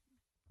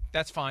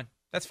 that's fine.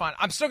 That's fine.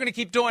 I'm still going to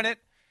keep doing it.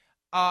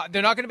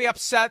 They're not going to be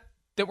upset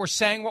that we're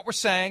saying what we're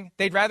saying.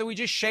 They'd rather we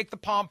just shake the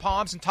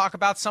pom-poms and talk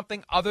about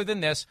something other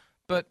than this.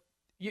 But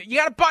you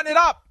got to button it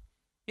up.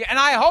 Yeah, and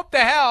I hope the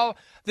hell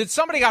that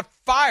somebody got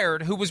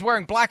fired who was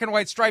wearing black and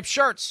white striped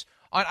shirts.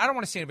 I don't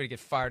want to see anybody get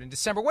fired in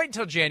December. Wait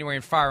until January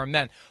and fire them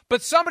then.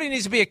 But somebody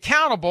needs to be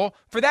accountable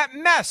for that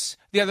mess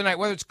the other night,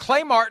 whether it's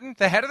Clay Martin,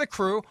 the head of the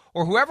crew,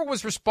 or whoever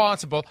was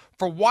responsible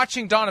for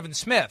watching Donovan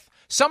Smith.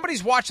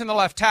 Somebody's watching the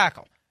left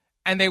tackle,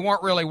 and they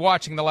weren't really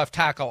watching the left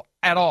tackle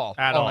at all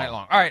all night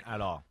long. All right. At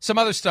all. Some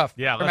other stuff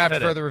from after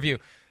further review.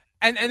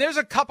 And there's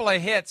a couple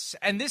of hits,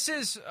 and this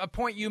is a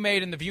point you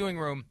made in the viewing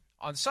room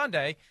on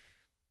Sunday.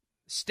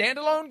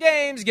 Standalone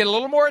games get a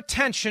little more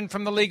attention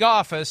from the league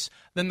office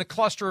than the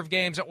cluster of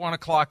games at 1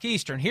 o'clock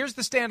Eastern. Here's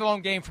the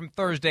standalone game from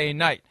Thursday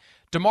night.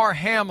 Damar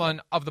Hamlin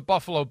of the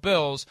Buffalo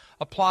Bills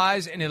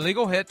applies an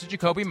illegal hit to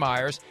Jacoby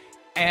Myers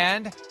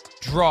and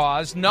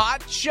draws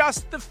not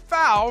just the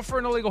foul for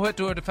an illegal hit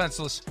to a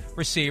defenseless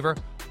receiver,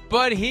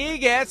 but he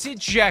gets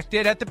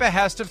ejected at the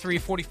behest of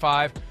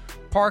 345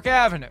 Park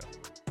Avenue.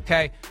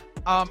 Okay?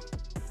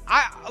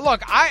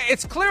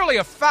 It's clearly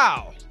a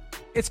foul.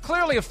 It's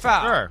clearly a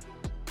foul. Sure.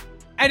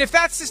 And if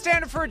that's the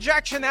standard for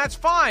ejection, that's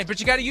fine.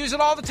 But you got to use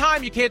it all the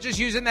time. You can't just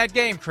use it in that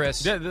game,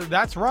 Chris. Yeah,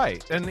 that's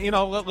right. And,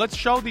 let's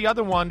show the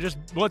other one.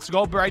 Let's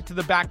go right to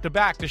the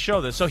back-to-back to show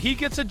this. So he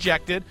gets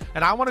ejected,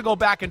 and I want to go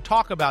back and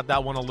talk about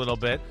that one a little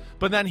bit.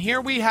 But then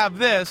here we have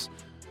this,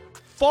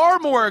 far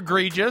more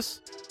egregious,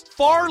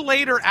 far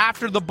later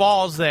after the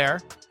ball's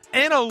there,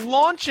 and a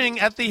launching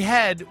at the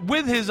head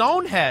with his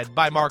own head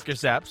by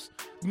Marcus Epps.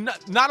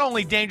 Not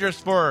only dangerous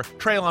for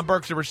Treylon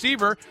Burks, the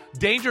receiver,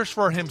 dangerous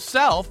for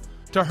himself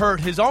to hurt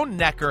his own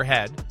neck or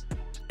head,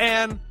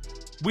 and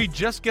we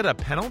just get a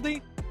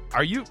penalty?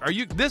 Are you?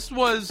 This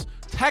was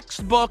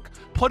textbook,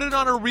 put it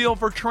on a reel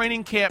for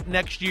training camp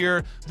next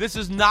year. This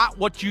is not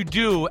what you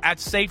do at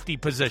safety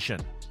position.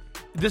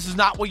 This is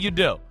not what you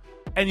do.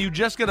 and you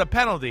just get a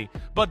penalty.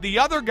 But the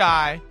other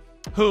guy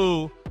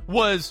who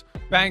was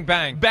bang,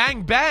 bang.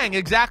 Bang, bang,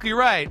 exactly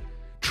right,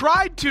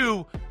 tried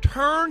to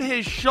turn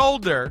his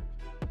shoulder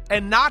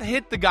and not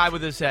hit the guy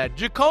with his head.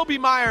 Jacoby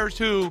Myers,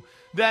 who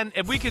then,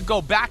 if we could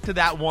go back to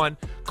that one,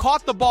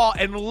 caught the ball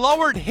and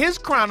lowered his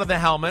crown of the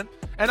helmet.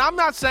 And I'm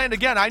not saying,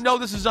 again, I know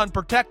this is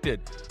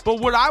unprotected, but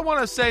what I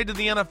want to say to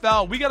the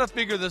NFL, we got to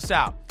figure this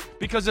out.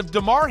 Because if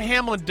Damar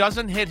Hamlin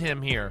doesn't hit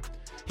him here,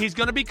 he's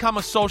going to become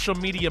a social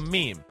media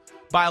meme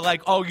by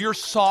like, oh, you're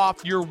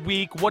soft, you're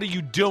weak, what are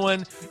you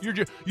doing?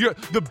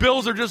 The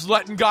Bills are just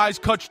letting guys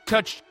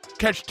catch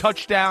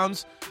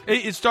touchdowns.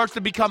 It starts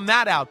to become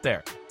that out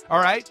there. All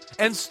right?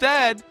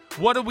 Instead,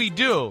 what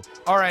do?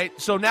 All right,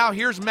 so now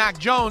here's Mac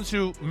Jones,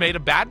 who made a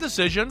bad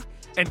decision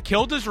and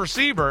killed his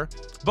receiver,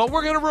 but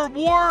we're going to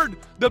reward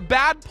the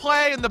bad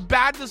play and the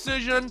bad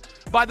decision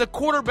by the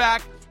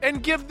quarterback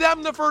and give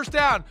them the first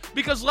down.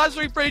 Because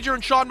Leslie Frazier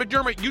and Sean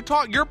McDermott, you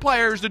taught your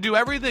players to do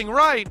everything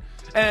right,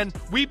 and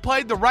we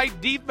played the right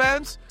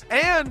defense,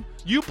 and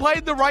you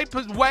played the right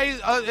way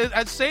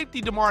at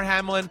safety, Damar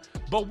Hamlin,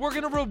 but we're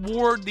going to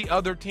reward the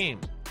other team.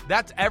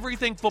 That's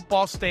everything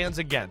football stands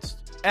against.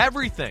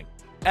 Everything.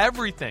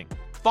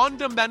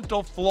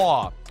 Fundamental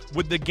flaw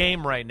with the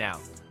game right now.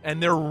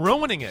 And they're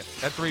ruining it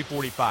at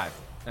 3:45.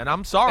 And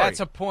I'm sorry. That's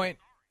a point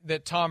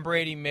that Tom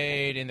Brady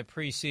made in the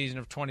preseason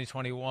of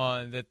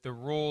 2021, that the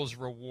rules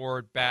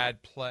reward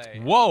bad play.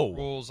 Whoa. The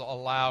rules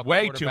allow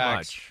way too quarterbacks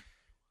much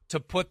to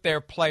put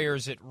their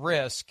players at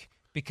risk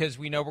because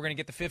we know we're going to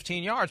get the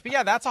 15 yards. But,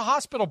 yeah, that's a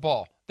hospital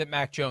ball that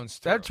Mac Jones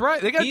threw. That's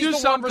right. They got to do something.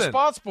 He's the one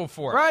responsible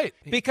for it. Right.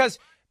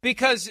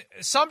 Because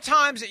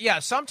sometimes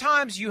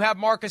you have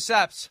Marcus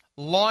Epps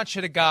launch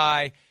at a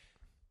guy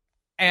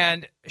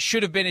and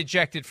should have been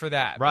ejected for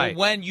that. Right. But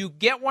when you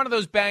get one of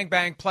those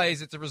bang-bang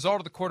plays, it's a result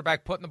of the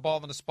quarterback putting the ball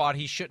in the spot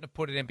he shouldn't have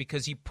put it in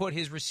because he put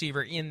his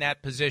receiver in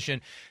that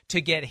position to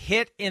get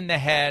hit in the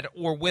head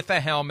or with a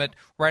helmet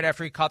right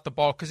after he caught the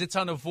ball because it's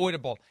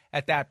unavoidable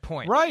at that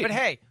point. Right. But,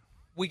 hey,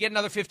 we get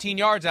another 15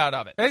 yards out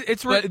of it.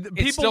 It's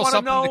still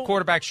something the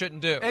quarterback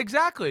shouldn't do.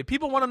 Exactly.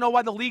 People want to know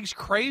why the league's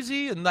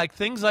crazy and like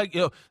things like,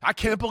 I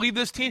can't believe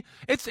this team.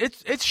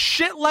 It's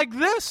shit like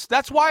this.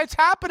 That's why it's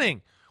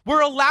happening.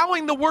 We're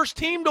allowing the worst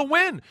team to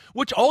win,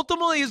 which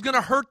ultimately is going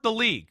to hurt the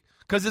league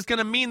because it's going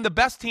to mean the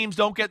best teams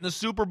don't get in the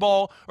Super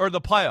Bowl or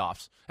the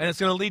playoffs, and it's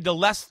going to lead to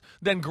less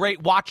than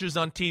great watches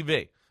on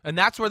TV. And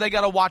that's where they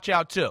got to watch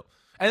out too.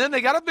 And then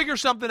they got to figure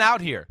something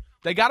out here.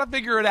 They got to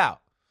figure it out.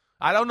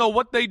 I don't know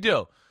what they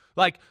do.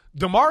 Like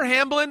Damar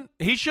Hamlin,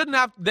 he shouldn't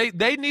have.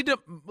 They need to.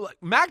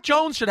 Mac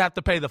Jones should have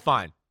to pay the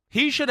fine.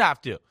 He should have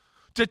to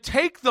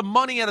take the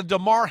money out of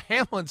Damar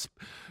Hamlin's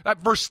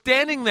for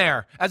standing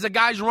there as a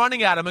guy's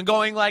running at him and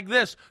going like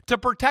this to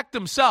protect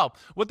himself.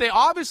 What they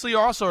obviously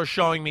also are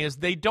showing me is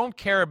they don't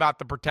care about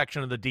the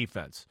protection of the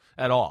defense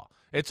at all.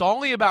 It's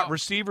only about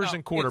receivers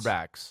and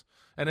quarterbacks.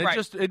 And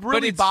it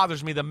really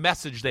bothers me, the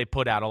message they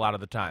put out a lot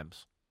of the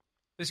times.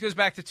 This goes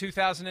back to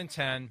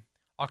 2010,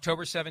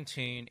 October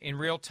 17. In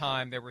real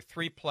time, there were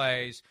 3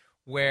 plays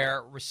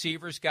where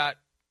receivers got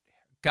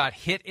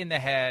hit in the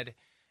head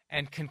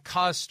and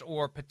concussed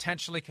or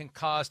potentially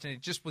concussed, and it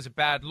just was a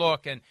bad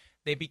look, and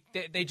they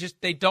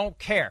don't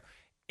care.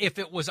 If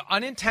it was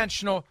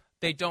unintentional,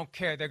 they don't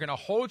care. They're going to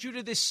hold you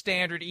to this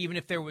standard even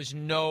if there was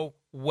no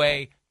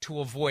way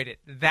to avoid it.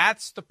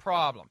 That's the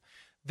problem.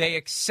 They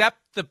accept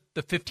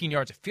the 15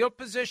 yards of field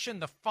position,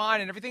 the fine,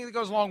 and everything that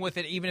goes along with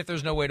it, even if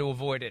there's no way to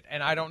avoid it.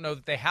 And I don't know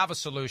that they have a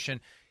solution.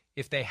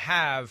 If they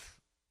have,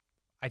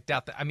 I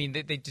doubt that. I mean,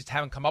 they just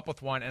haven't come up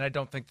with one, and I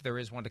don't think that there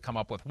is one to come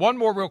up with. One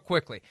more real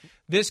quickly.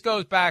 This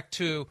goes back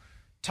to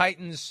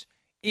Titans,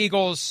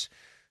 Eagles.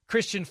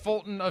 Christian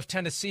Fulton of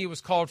Tennessee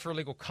was called for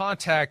illegal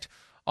contact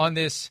on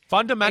this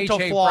fundamental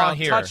A.J. flaw Brown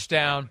here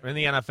touchdown in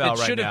the NFL right now. It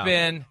should have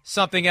been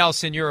something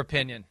else, in your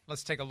opinion.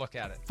 Let's take a look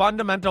at it.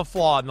 Fundamental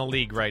flaw in the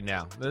league right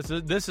now.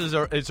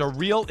 It's a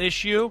real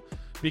issue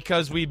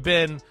because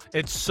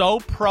it's so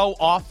pro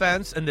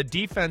offense and the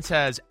defense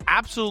has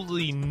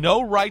absolutely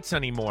no rights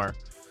anymore.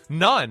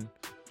 None.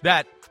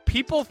 That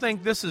people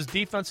think this is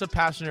defensive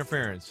pass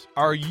interference.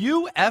 Are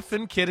you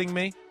effing kidding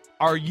me?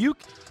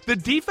 The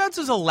defense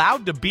is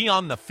allowed to be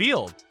on the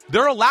field.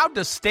 They're allowed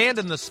to stand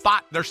in the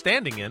spot they're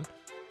standing in.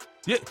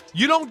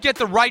 You don't get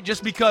the right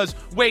just because,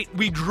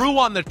 we drew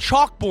on the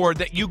chalkboard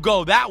that you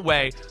go that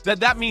way,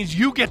 that means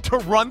you get to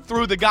run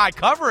through the guy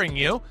covering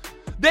you.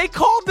 They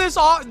called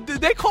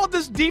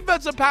this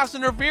defensive pass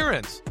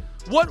interference.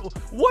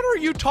 What are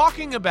you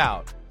talking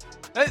about?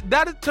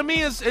 That to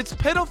me it's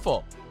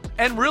pitiful.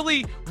 And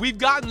really, we've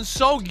gotten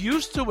so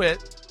used to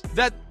it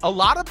that a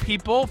lot of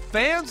people,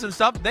 fans and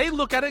stuff, they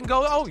look at it and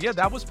go, oh, yeah,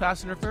 that was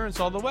pass interference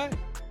all the way.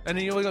 And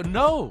then you go,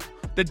 no,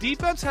 the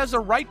defense has a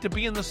right to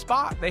be in the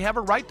spot. They have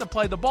a right to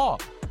play the ball.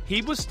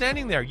 He was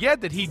standing there. Yeah,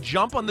 did he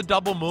jump on the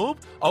double move?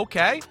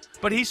 Okay,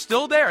 but he's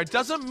still there. It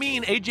doesn't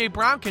mean A.J.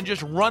 Brown can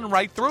just run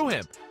right through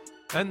him.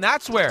 And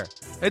that's where.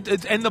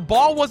 And the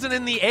ball wasn't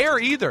in the air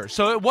either,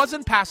 so it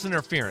wasn't pass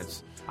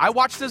interference. I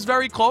watched this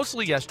very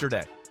closely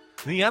yesterday.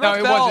 The NFL. No,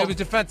 it wasn't. It was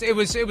defense. It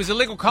was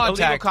illegal contact.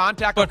 Illegal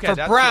contact. But Okay, for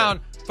that's Brown,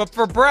 good. but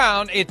for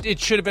Brown, it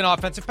should have been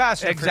offensive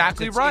pass interference.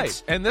 Exactly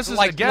right. And this is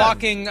like again,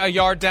 blocking a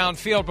yard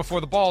downfield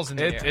before the ball's in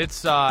the air.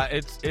 It's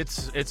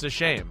a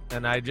shame.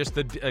 And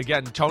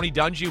again, Tony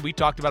Dungy, we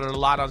talked about it a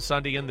lot on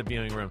Sunday in the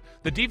viewing room.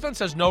 The defense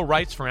has no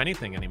rights for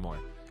anything anymore.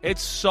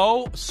 It's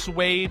so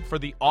swayed for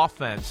the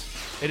offense.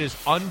 It is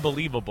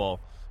unbelievable.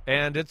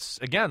 And it's,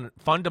 again,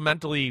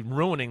 fundamentally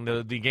ruining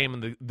the game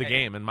and the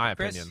game, in my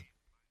Chris, opinion.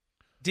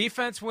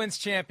 Defense wins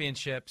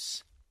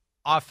championships.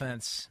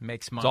 Offense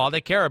makes money. That's all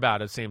they care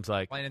about, it seems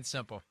like. Plain and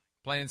simple.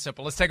 Plain and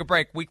simple. Let's take a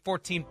break. Week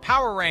 14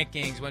 Power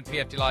Rankings when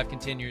PFT Live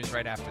continues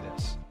right after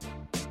this.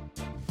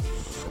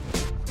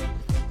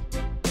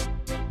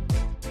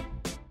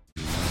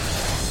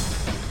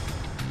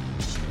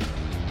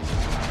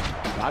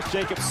 Josh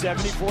Jacobs,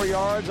 74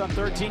 yards on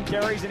 13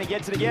 carries, and he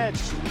gets it again.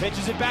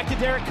 Pitches it back to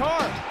Derek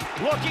Carr.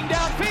 Looking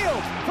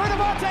downfield for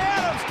Devontae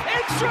Adams.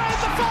 Inside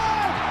the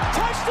 5.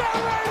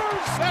 Touchdown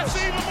Raiders. That's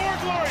even more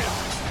glorious.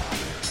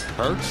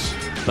 Hurts,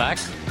 back,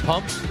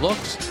 pumps,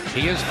 looks.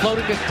 He is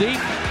floating it deep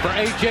for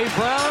A.J.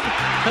 Brown,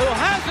 who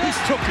has it,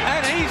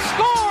 and he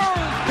scores!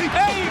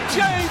 A.J.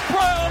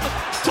 Brown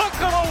took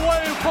it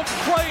away from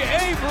Trey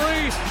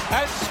Avery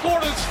and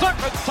scored his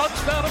second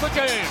touchdown of the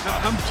game.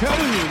 I'm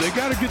telling you, they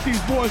got to get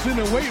these boys in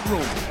the weight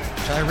room.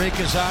 Tyreek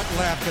is out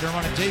left, going to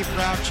run a deep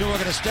route. Tua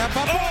going to step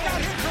up. Oh,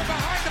 got hit from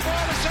behind. The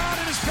ball is out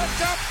and is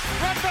picked up.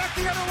 Run back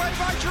the other way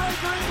by Dre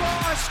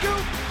Greenlaw. A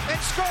scoop and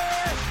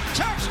score.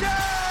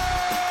 Touchdown!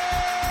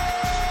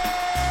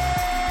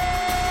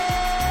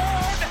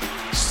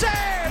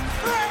 San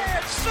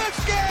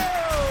Francisco!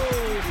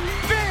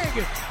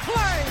 Big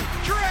play,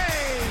 Dre!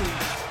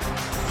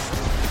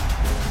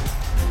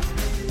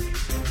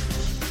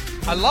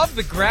 I love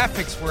the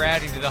graphics we're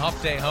adding to the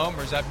Hump Day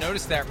Homers. I've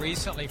noticed that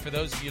recently. For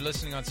those of you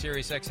listening on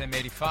Sirius XM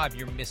 85,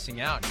 you're missing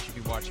out. You should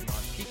be watching on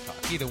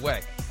Peacock. Either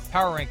way,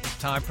 Power Rankings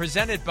time,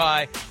 presented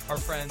by our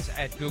friends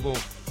at Google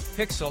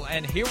Pixel.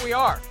 And here we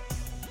are.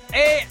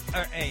 Wait,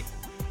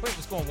 it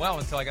was going well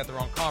until I got the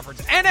wrong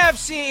conference.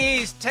 NFC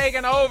East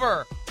taking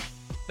over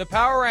the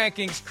Power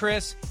Rankings,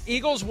 Chris.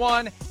 Eagles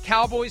 1,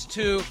 Cowboys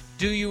 2.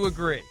 Do you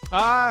agree?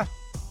 I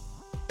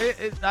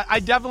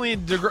definitely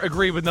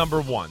agree with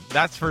number 1.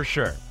 That's for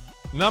sure.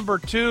 Number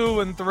 2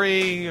 and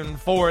 3 and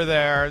 4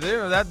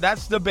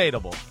 that's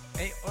debatable.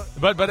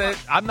 But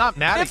I'm not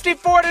mad.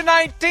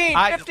 54-19,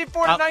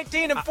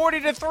 54-19, and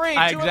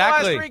 40-3. Two of the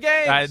last 3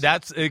 games.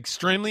 That's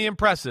extremely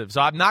impressive.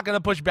 So I'm not going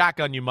to push back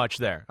on you much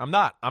there. I'm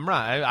not. I'm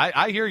right.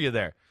 I hear you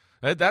there.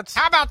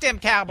 How about them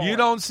Cowboys? You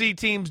don't see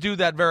teams do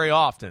that very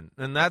often,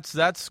 and that's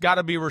got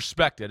to be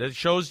respected. It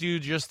shows you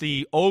just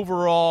the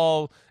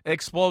overall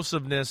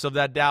explosiveness of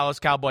that Dallas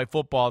Cowboy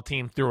football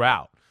team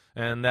throughout,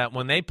 and that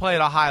when they play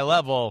at a high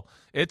level,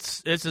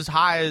 it's as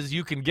high as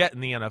you can get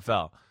in the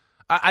NFL.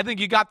 I think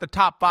you got the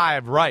top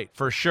 5 right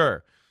for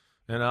sure.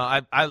 You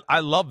know, I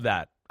love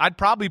that. I'd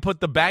probably put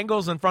the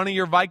Bengals in front of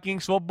your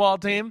Vikings football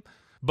team.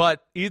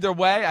 But either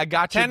way, I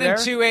got you there.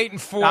 10-2,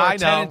 8-4. I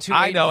know. 10-2, 8-4.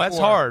 I know. That's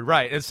hard,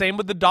 right? And same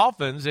with the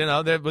Dolphins. You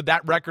know, with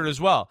that record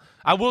as well.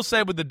 I will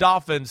say with the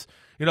Dolphins,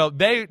 you know,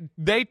 they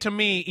to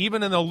me,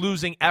 even in the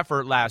losing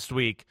effort last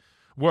week,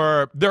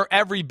 they're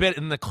every bit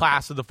in the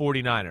class of the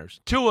 49ers.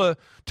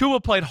 Tua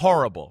played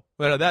horrible.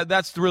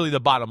 That's really the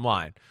bottom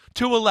line.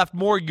 Tua left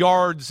more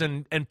yards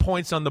and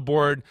points on the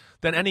board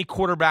than any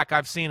quarterback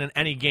I've seen in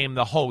any game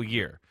the whole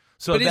year.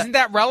 So but isn't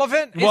that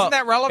relevant? Well, isn't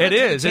that relevant? It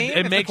to is. The team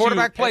It if makes the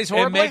quarterback plays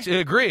horribly.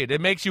 Agreed. It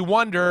makes you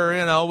wonder.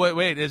 You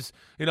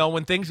know,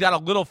 when things got a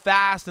little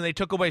fast and they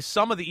took away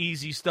some of the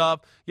easy stuff.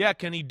 Yeah,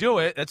 can he do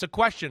it? That's a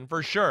question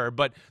for sure.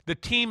 But the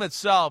team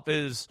itself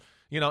is,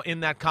 you know,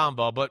 in that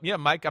combo. But yeah,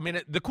 Mike. I mean,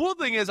 the cool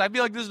thing is, I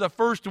feel like this is the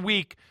first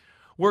week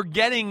we're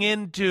getting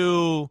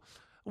into.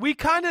 We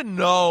kind of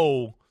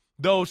know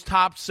those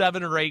top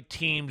 7 or 8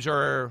 teams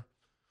are.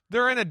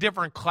 They're in a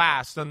different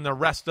class than the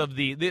rest of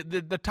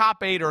the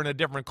top 8 are in a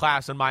different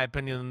class, in my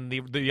opinion,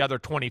 than the other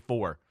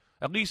 24,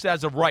 at least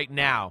as of right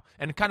now,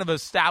 and kind of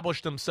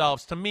established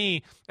themselves, to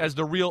me, as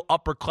the real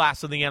upper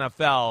class of the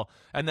NFL.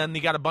 And then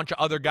you got a bunch of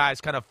other guys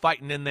kind of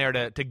fighting in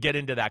there to get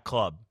into that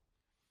club.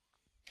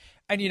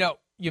 And, you know,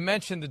 you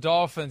mentioned the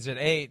Dolphins at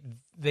 8.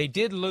 They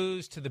did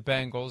lose to the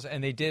Bengals,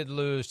 and they did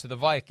lose to the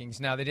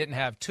Vikings. Now, they didn't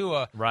have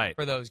Tua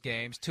for those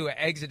games. Tua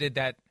exited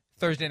that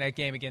Thursday night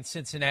game against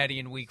Cincinnati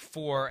in Week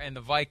 4, and the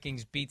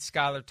Vikings beat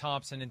Skylar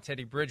Thompson and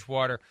Teddy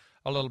Bridgewater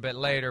a little bit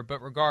later.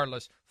 But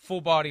regardless,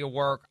 full body of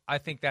work. I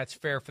think that's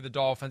fair for the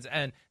Dolphins.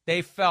 And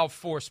they fell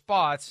 4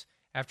 spots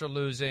after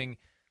losing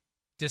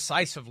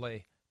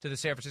decisively to the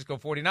San Francisco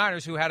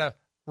 49ers, who had a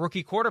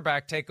rookie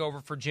quarterback take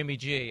over for Jimmy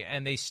G,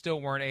 and they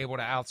still weren't able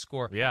to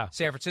outscore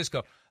San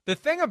Francisco. The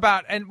thing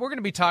about, and we're going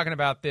to be talking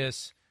about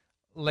this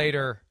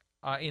later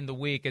in the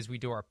week as we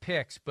do our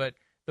picks, but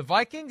the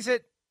Vikings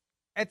at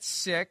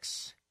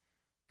 6.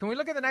 Can we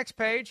look at the next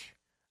page?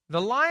 The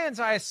Lions,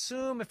 I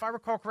assume, if I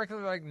recall correctly,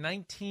 they're like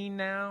 19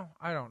 now.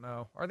 I don't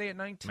know. Are they at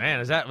 19? Man,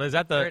 is that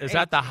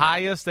the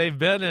highest they've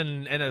been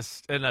in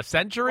a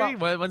century?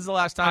 Well, when's the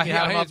last time you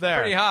had them up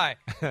there? It's pretty high.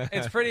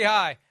 It's pretty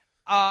high.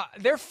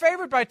 They're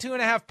favored by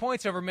 2.5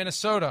 points over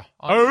Minnesota.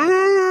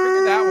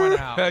 Figure that one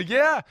out.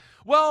 Yeah.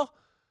 Well,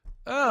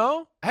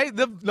 hey,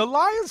 the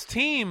Lions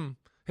team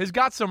has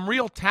got some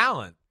real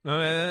talent,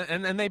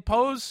 and they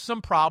pose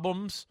some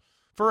problems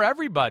for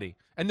everybody.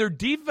 And their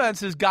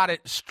defense has got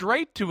it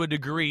straight to a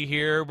degree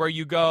here where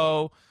you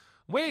go,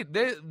 wait,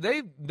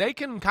 they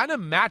can kind of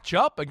match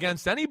up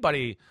against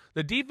anybody.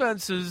 The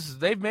defenses,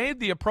 they've made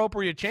the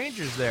appropriate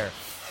changes there.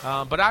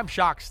 But I'm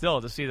shocked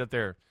still to see that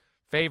they're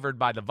favored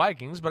by the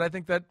Vikings, but I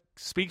think that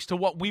speaks to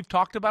what we've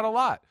talked about a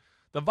lot.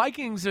 The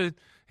Vikings,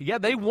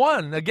 they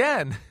won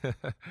again.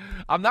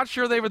 I'm not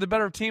sure they were the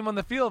better team on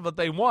the field, but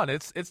they won.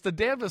 It's the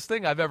damnedest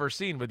thing I've ever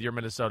seen with your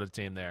Minnesota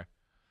team there.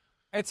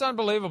 It's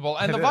unbelievable.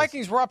 And the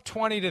Vikings were up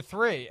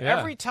 20-3. Yeah.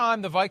 Every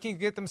time the Vikings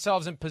get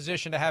themselves in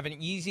position to have an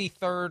easy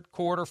third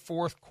quarter,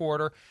 fourth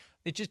quarter,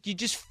 you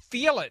just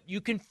feel it.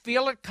 You can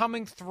feel it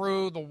coming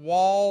through the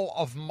wall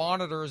of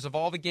monitors of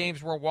all the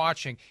games we're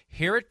watching.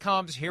 Here it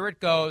comes, here it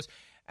goes,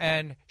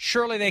 and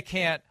surely they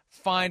can't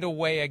find a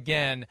way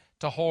again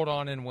to hold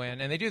on and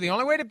win. And they do. The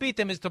only way to beat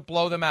them is to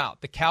blow them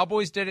out. The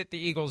Cowboys did it. The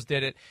Eagles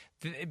did it.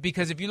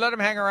 Because if you let them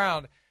hang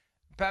around,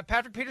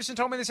 Patrick Peterson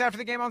told me this after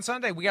the game on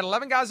Sunday, we got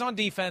 11 guys on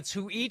defense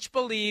who each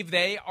believe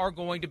they are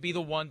going to be the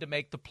one to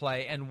make the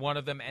play, and one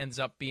of them ends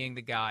up being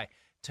the guy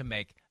to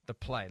make the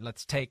play.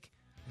 Let's take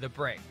the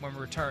break. When we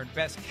return,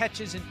 best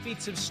catches and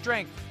feats of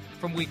strength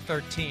from Week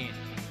 13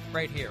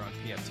 right here on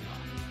PFT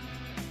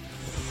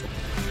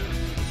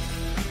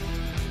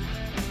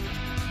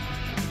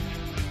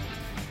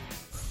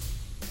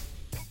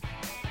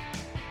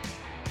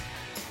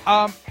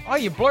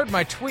Live. You blurred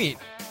my tweet.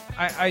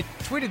 I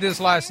tweeted this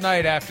last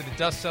night after the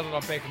dust settled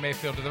on Baker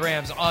Mayfield to the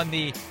Rams on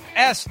the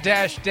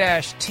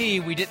S-T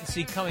we didn't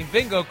see coming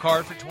bingo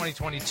card for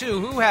 2022.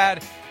 Who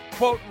had,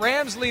 quote,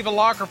 Rams leave a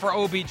locker for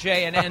OBJ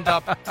and end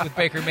up with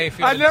Baker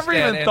Mayfield I never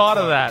instead, even thought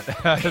of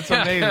that. That's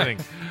amazing.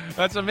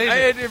 That's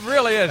amazing. It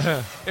really is.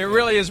 It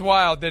really is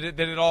wild that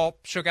it all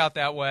shook out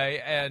that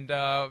way. And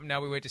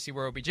now we wait to see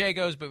where OBJ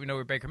goes, but we know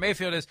where Baker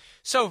Mayfield is.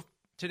 So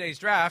today's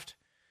draft,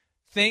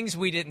 things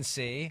we didn't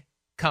see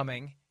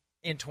coming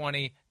in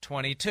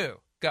 2022.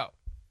 Go.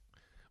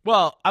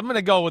 Well, I'm going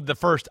to go with the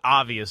first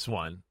obvious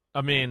one.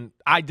 I mean,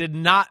 I did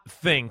not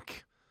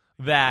think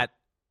that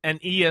an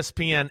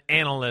ESPN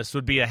analyst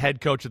would be a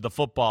head coach of the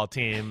football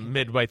team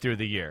midway through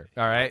the year,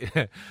 all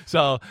right?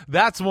 So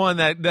that's one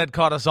that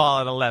caught us all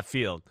at a left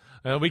field.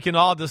 We can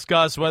all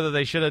discuss whether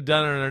they should have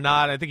done it or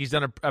not. I think he's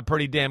done a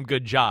pretty damn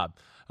good job.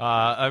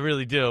 I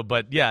really do.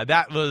 But, yeah,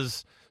 that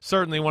was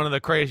certainly one of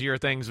the crazier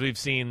things we've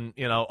seen,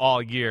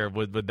 all year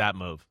with that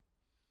move.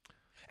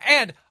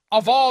 And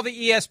of all the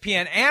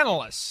ESPN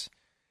analysts,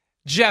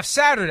 Jeff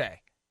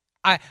Saturday,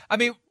 I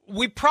mean,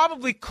 we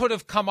probably could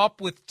have come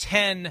up with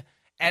 10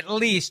 at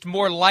least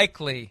more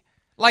likely.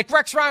 Like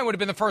Rex Ryan would have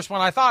been the first one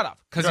I thought of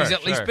because he's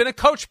at least been a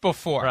coach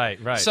before.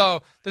 Right.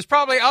 So there's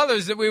probably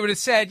others that we would have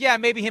said, yeah,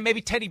 maybe him,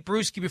 maybe Teddy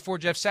Bruschi before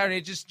Jeff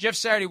Saturday. Just Jeff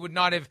Saturday would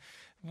not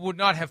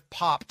have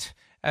popped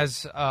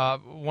as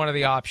one of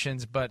the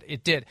options, but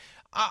it did.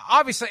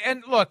 Obviously,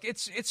 and look,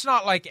 it's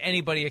not like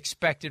anybody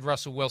expected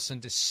Russell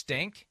Wilson to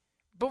stink.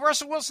 But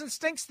Russell Wilson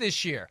stinks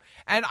this year.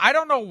 And I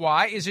don't know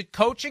why. Is it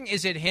coaching?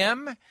 Is it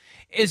him?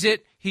 Is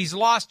it he's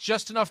lost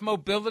just enough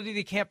mobility that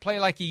he can't play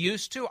like he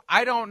used to?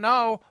 I don't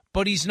know.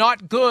 But he's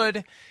not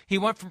good. He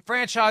went from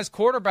franchise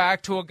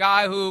quarterback to a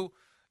guy who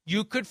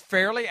you could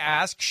fairly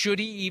ask, should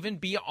he even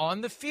be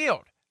on the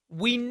field?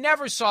 We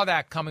never saw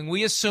that coming.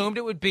 We assumed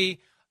it would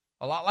be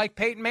a lot like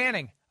Peyton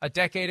Manning a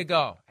decade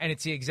ago, and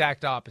it's the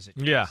exact opposite.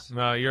 Yeah,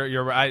 no,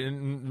 you're right.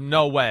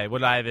 No way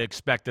would I have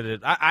expected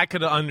it. I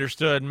could have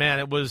understood, man,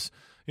 it was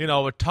 –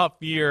 a tough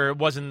year. It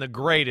wasn't the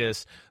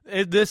greatest.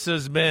 This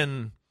has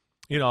been,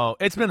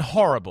 it's been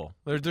horrible.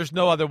 There's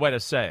no other way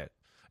to say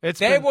it.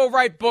 They will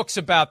write books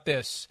about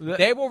this.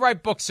 They will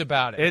write books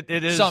about it.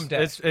 It is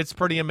someday. It's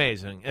pretty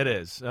amazing. It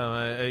is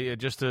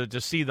just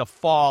to see the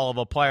fall of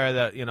a player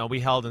that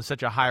we held in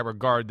such a high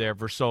regard there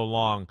for so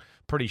long.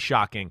 Pretty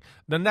shocking.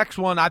 The next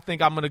one I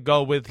think I'm going to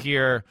go with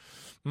here.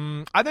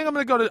 I think I'm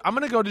going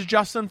to go to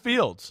Justin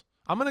Fields.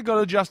 I'm going to go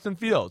to Justin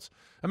Fields.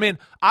 I mean,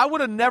 I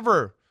would have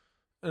never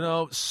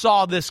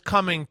saw this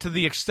coming to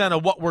the extent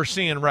of what we're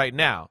seeing right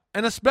now.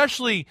 And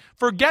especially,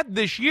 forget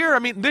this year. I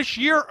mean,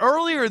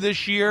 earlier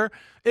this year,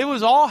 it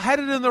was all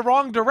headed in the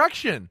wrong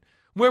direction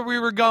where we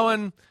were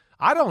going,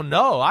 I don't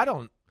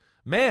know.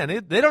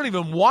 They don't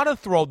even want to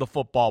throw the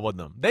football with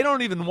them. They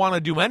don't even want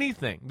to do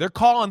anything. They're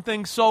calling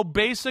things so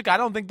basic. I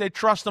don't think they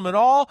trust them at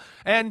all.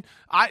 And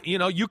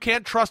you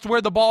can't trust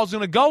where the ball's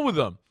going to go with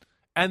them.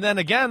 And then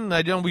again,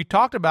 we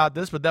talked about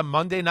this, but then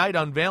Monday night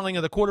unveiling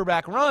of the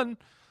quarterback run,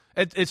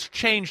 it's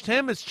changed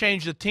him. It's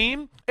changed the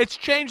team. It's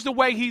changed the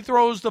way he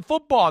throws the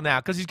football now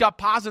because he's got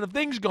positive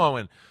things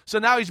going. So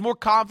now he's more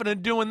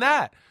confident doing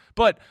that.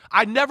 But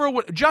I never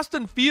would.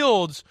 Justin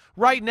Fields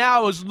right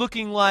now is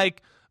looking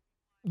like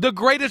the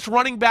greatest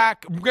running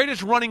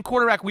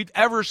quarterback we've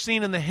ever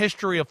seen in the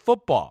history of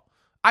football.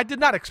 I did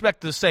not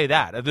expect to say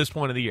that at this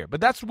point of the year,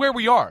 but that's where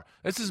we are.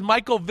 This is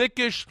Michael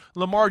Vick-ish,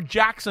 Lamar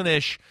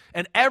Jackson-ish,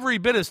 and every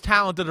bit as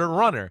talented a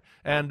runner,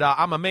 and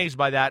I'm amazed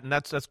by that, and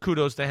that's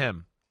kudos to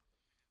him.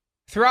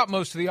 Throughout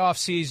most of the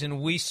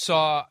offseason, we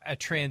saw a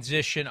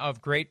transition of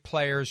great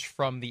players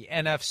from the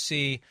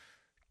NFC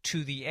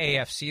to the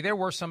AFC. There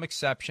were some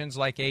exceptions,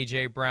 like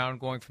A.J. Brown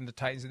going from the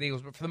Titans to the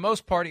Eagles, but for the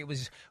most part, it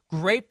was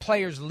great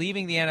players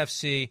leaving the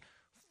NFC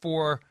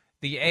for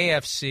the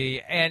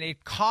AFC, and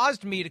it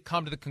caused me to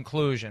come to the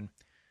conclusion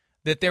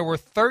that there were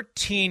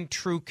 13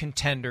 true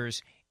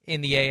contenders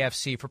in the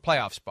AFC for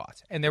playoff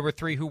spots, and there were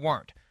 3 who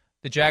weren't: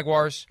 the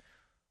Jaguars,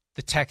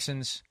 the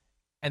Texans,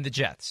 and the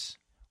Jets.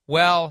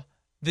 Well,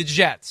 the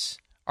Jets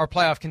are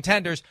playoff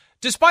contenders,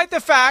 despite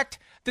the fact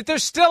that they're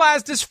still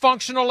as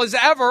dysfunctional as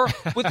ever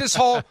with this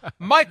whole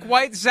Mike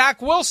White,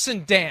 Zach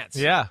Wilson dance.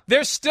 Yeah.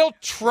 They're still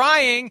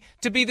trying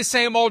to be the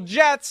same old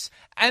Jets,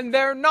 and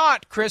they're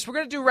not, Chris. We're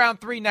going to do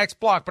round 3 next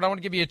block, but I want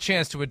to give you a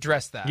chance to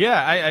address that.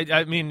 Yeah,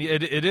 I mean,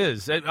 it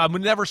is. We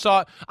never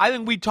saw it. I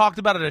think we talked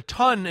about it a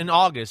ton in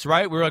August,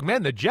 right? We were like,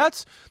 man, the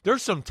Jets,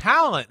 there's some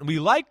talent. We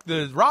like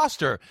the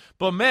roster.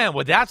 But, man,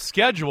 with that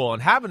schedule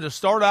and having to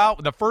start out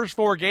with the first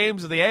 4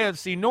 games of the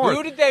AFC North.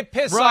 Who did they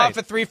piss off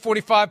at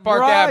 345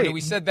 Park Avenue?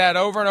 We said that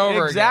over and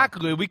over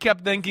Exactly. again. We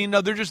kept thinking,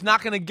 no, they're just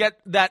not going to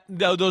get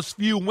those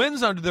few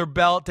wins under their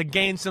belt to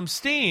gain some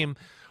steam.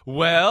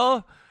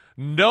 Well,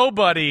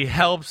 nobody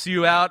helps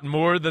you out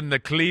more than the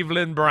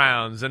Cleveland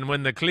Browns. And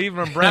when the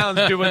Cleveland Browns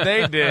do what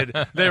they did,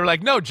 they were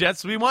like, no,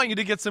 Jets, we want you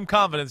to get some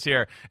confidence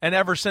here. And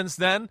ever since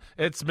then,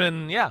 it's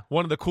been,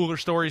 one of the cooler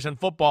stories in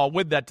football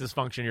with that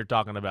dysfunction you're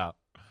talking about.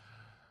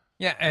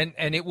 Yeah,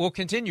 and it will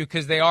continue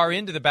because they are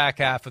into the back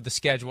half of the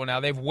schedule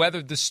now. They've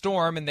weathered the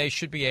storm, and they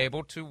should be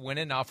able to win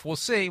enough. We'll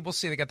see.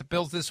 They got the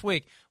Bills this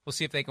week. We'll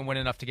see if they can win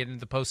enough to get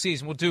into the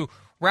postseason. We'll do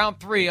round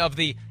 3 of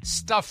the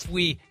stuff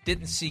we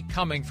didn't see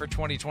coming for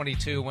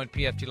 2022 when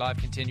PFT Live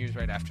continues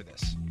right after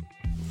this.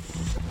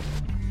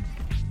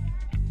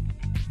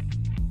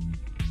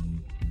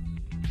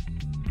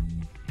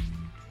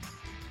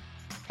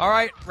 All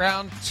right,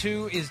 round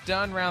 2 is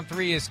done. Round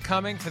 3 is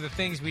coming for the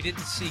things we didn't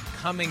see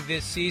coming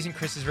this season.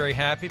 Chris is very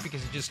happy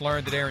because he just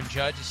learned that Aaron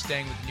Judge is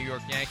staying with the New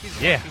York Yankees.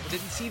 A lot of people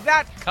didn't see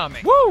that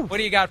coming. Woo! What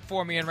do you got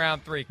for me in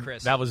round 3,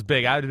 Chris? That was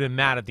big. I would have been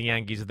mad at the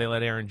Yankees if they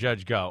let Aaron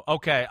Judge go.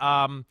 Okay,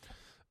 I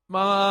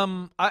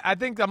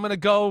think I'm going to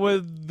go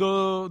with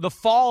the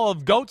fall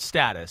of GOAT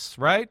status,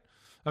 right?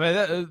 I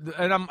mean,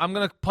 and I'm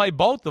going to play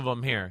both of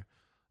them here.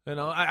 You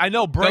know, I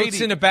know Brady.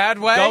 Goats in a bad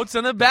way? Goats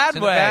in a bad way.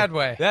 In a bad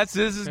way. This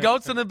is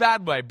goats in a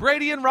bad way.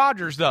 Brady and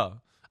Rodgers,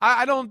 though.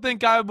 I don't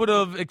think I would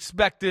have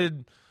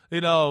expected,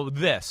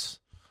 this.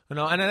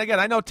 And again,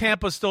 I know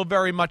Tampa's still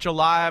very much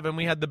alive, and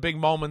we had the big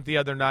moment the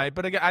other night.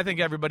 But again, I think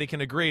everybody can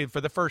agree for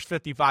the first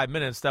 55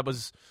 minutes, that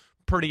was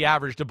pretty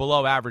average to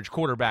below average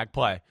quarterback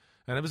play.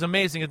 And it was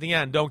amazing at the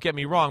end, don't get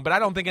me wrong. But I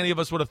don't think any of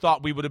us would have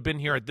thought we would have been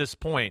here at this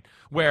point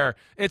where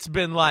it's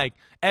been like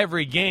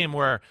every game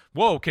where,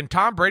 whoa, can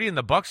Tom Brady and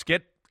the Bucs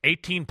get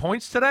 18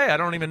 points today? I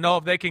don't even know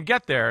if they can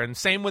get there. And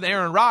same with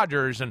Aaron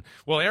Rodgers. And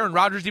will Aaron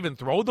Rodgers even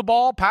throw the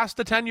ball past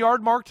the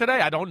 10-yard mark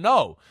today? I don't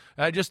know.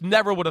 I just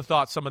never would have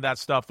thought some of that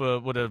stuff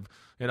would have,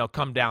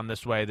 come down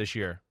this way this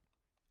year.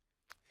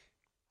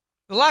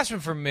 The last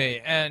one for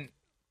me, and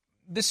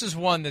this is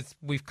one that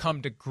we've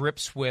come to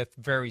grips with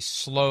very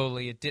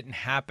slowly. It didn't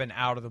happen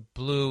out of the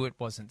blue. It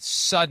wasn't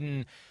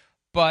sudden,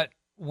 but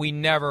we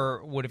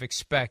never would have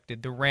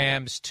expected the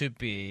Rams to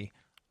be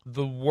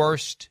the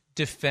worst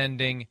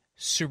defending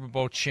Super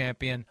Bowl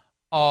champion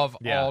of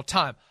all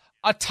time.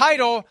 A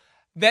title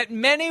that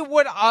many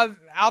would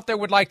out there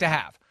would like to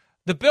have.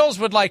 The Bills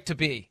would like to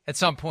be, at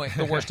some point,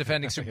 the worst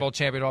defending Super Bowl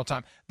champion of all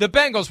time. The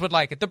Bengals would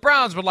like it. The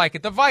Browns would like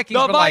it. The Vikings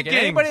would like it.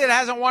 Anybody that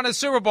hasn't won a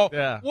Super Bowl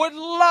would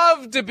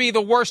love to be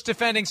the worst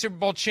defending Super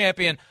Bowl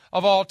champion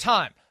of all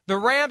time. The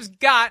Rams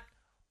got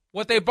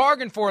what they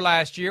bargained for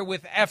last year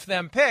with F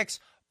them picks,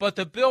 but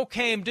the bill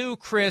came due,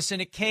 Chris,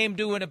 and it came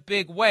due in a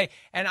big way.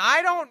 And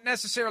I don't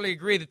necessarily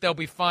agree that they'll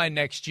be fine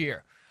next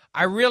year.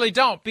 I really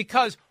don't,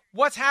 because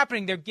what's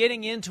happening, they're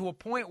getting into a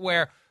point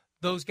where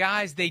those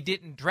guys they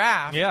didn't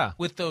draft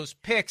with those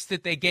picks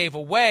that they gave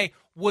away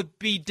would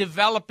be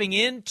developing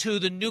into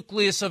the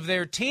nucleus of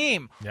their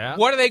team. Yeah.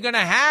 What are they going to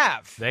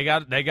have? They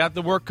got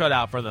the work cut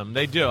out for them.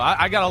 They do.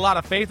 I got a lot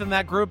of faith in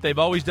that group. They've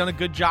always done a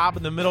good job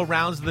in the middle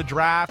rounds of the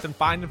draft and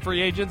finding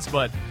free agents,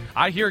 but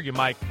I hear you,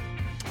 Mike.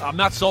 I'm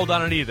not sold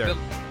on it either.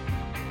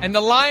 And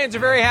the Lions are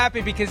very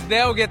happy because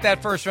they'll get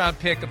that first-round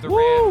pick of the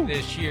Rams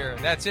this year.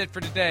 That's it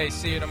for today.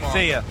 See you tomorrow.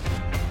 See ya.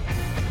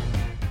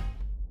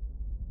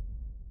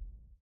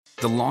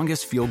 The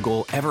longest field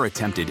goal ever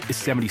attempted is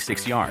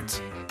 76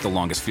 yards. The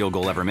longest field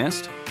goal ever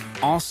missed?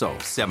 Also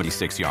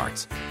 76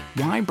 yards.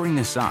 Why bring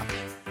this up?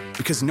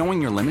 Because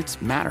knowing your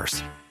limits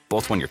matters,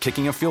 both when you're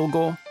kicking a field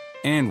goal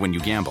and when you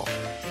gamble.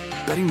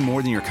 Betting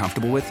more than you're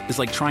comfortable with is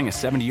like trying a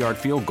 70-yard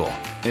field goal.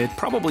 It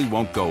probably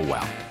won't go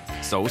well.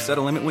 So set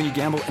a limit when you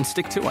gamble and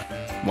stick to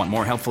it. Want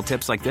more helpful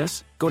tips like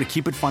this? Go to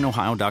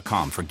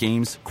keepitfunohio.com for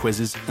games,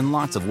 quizzes, and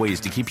lots of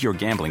ways to keep your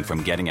gambling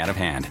from getting out of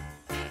hand.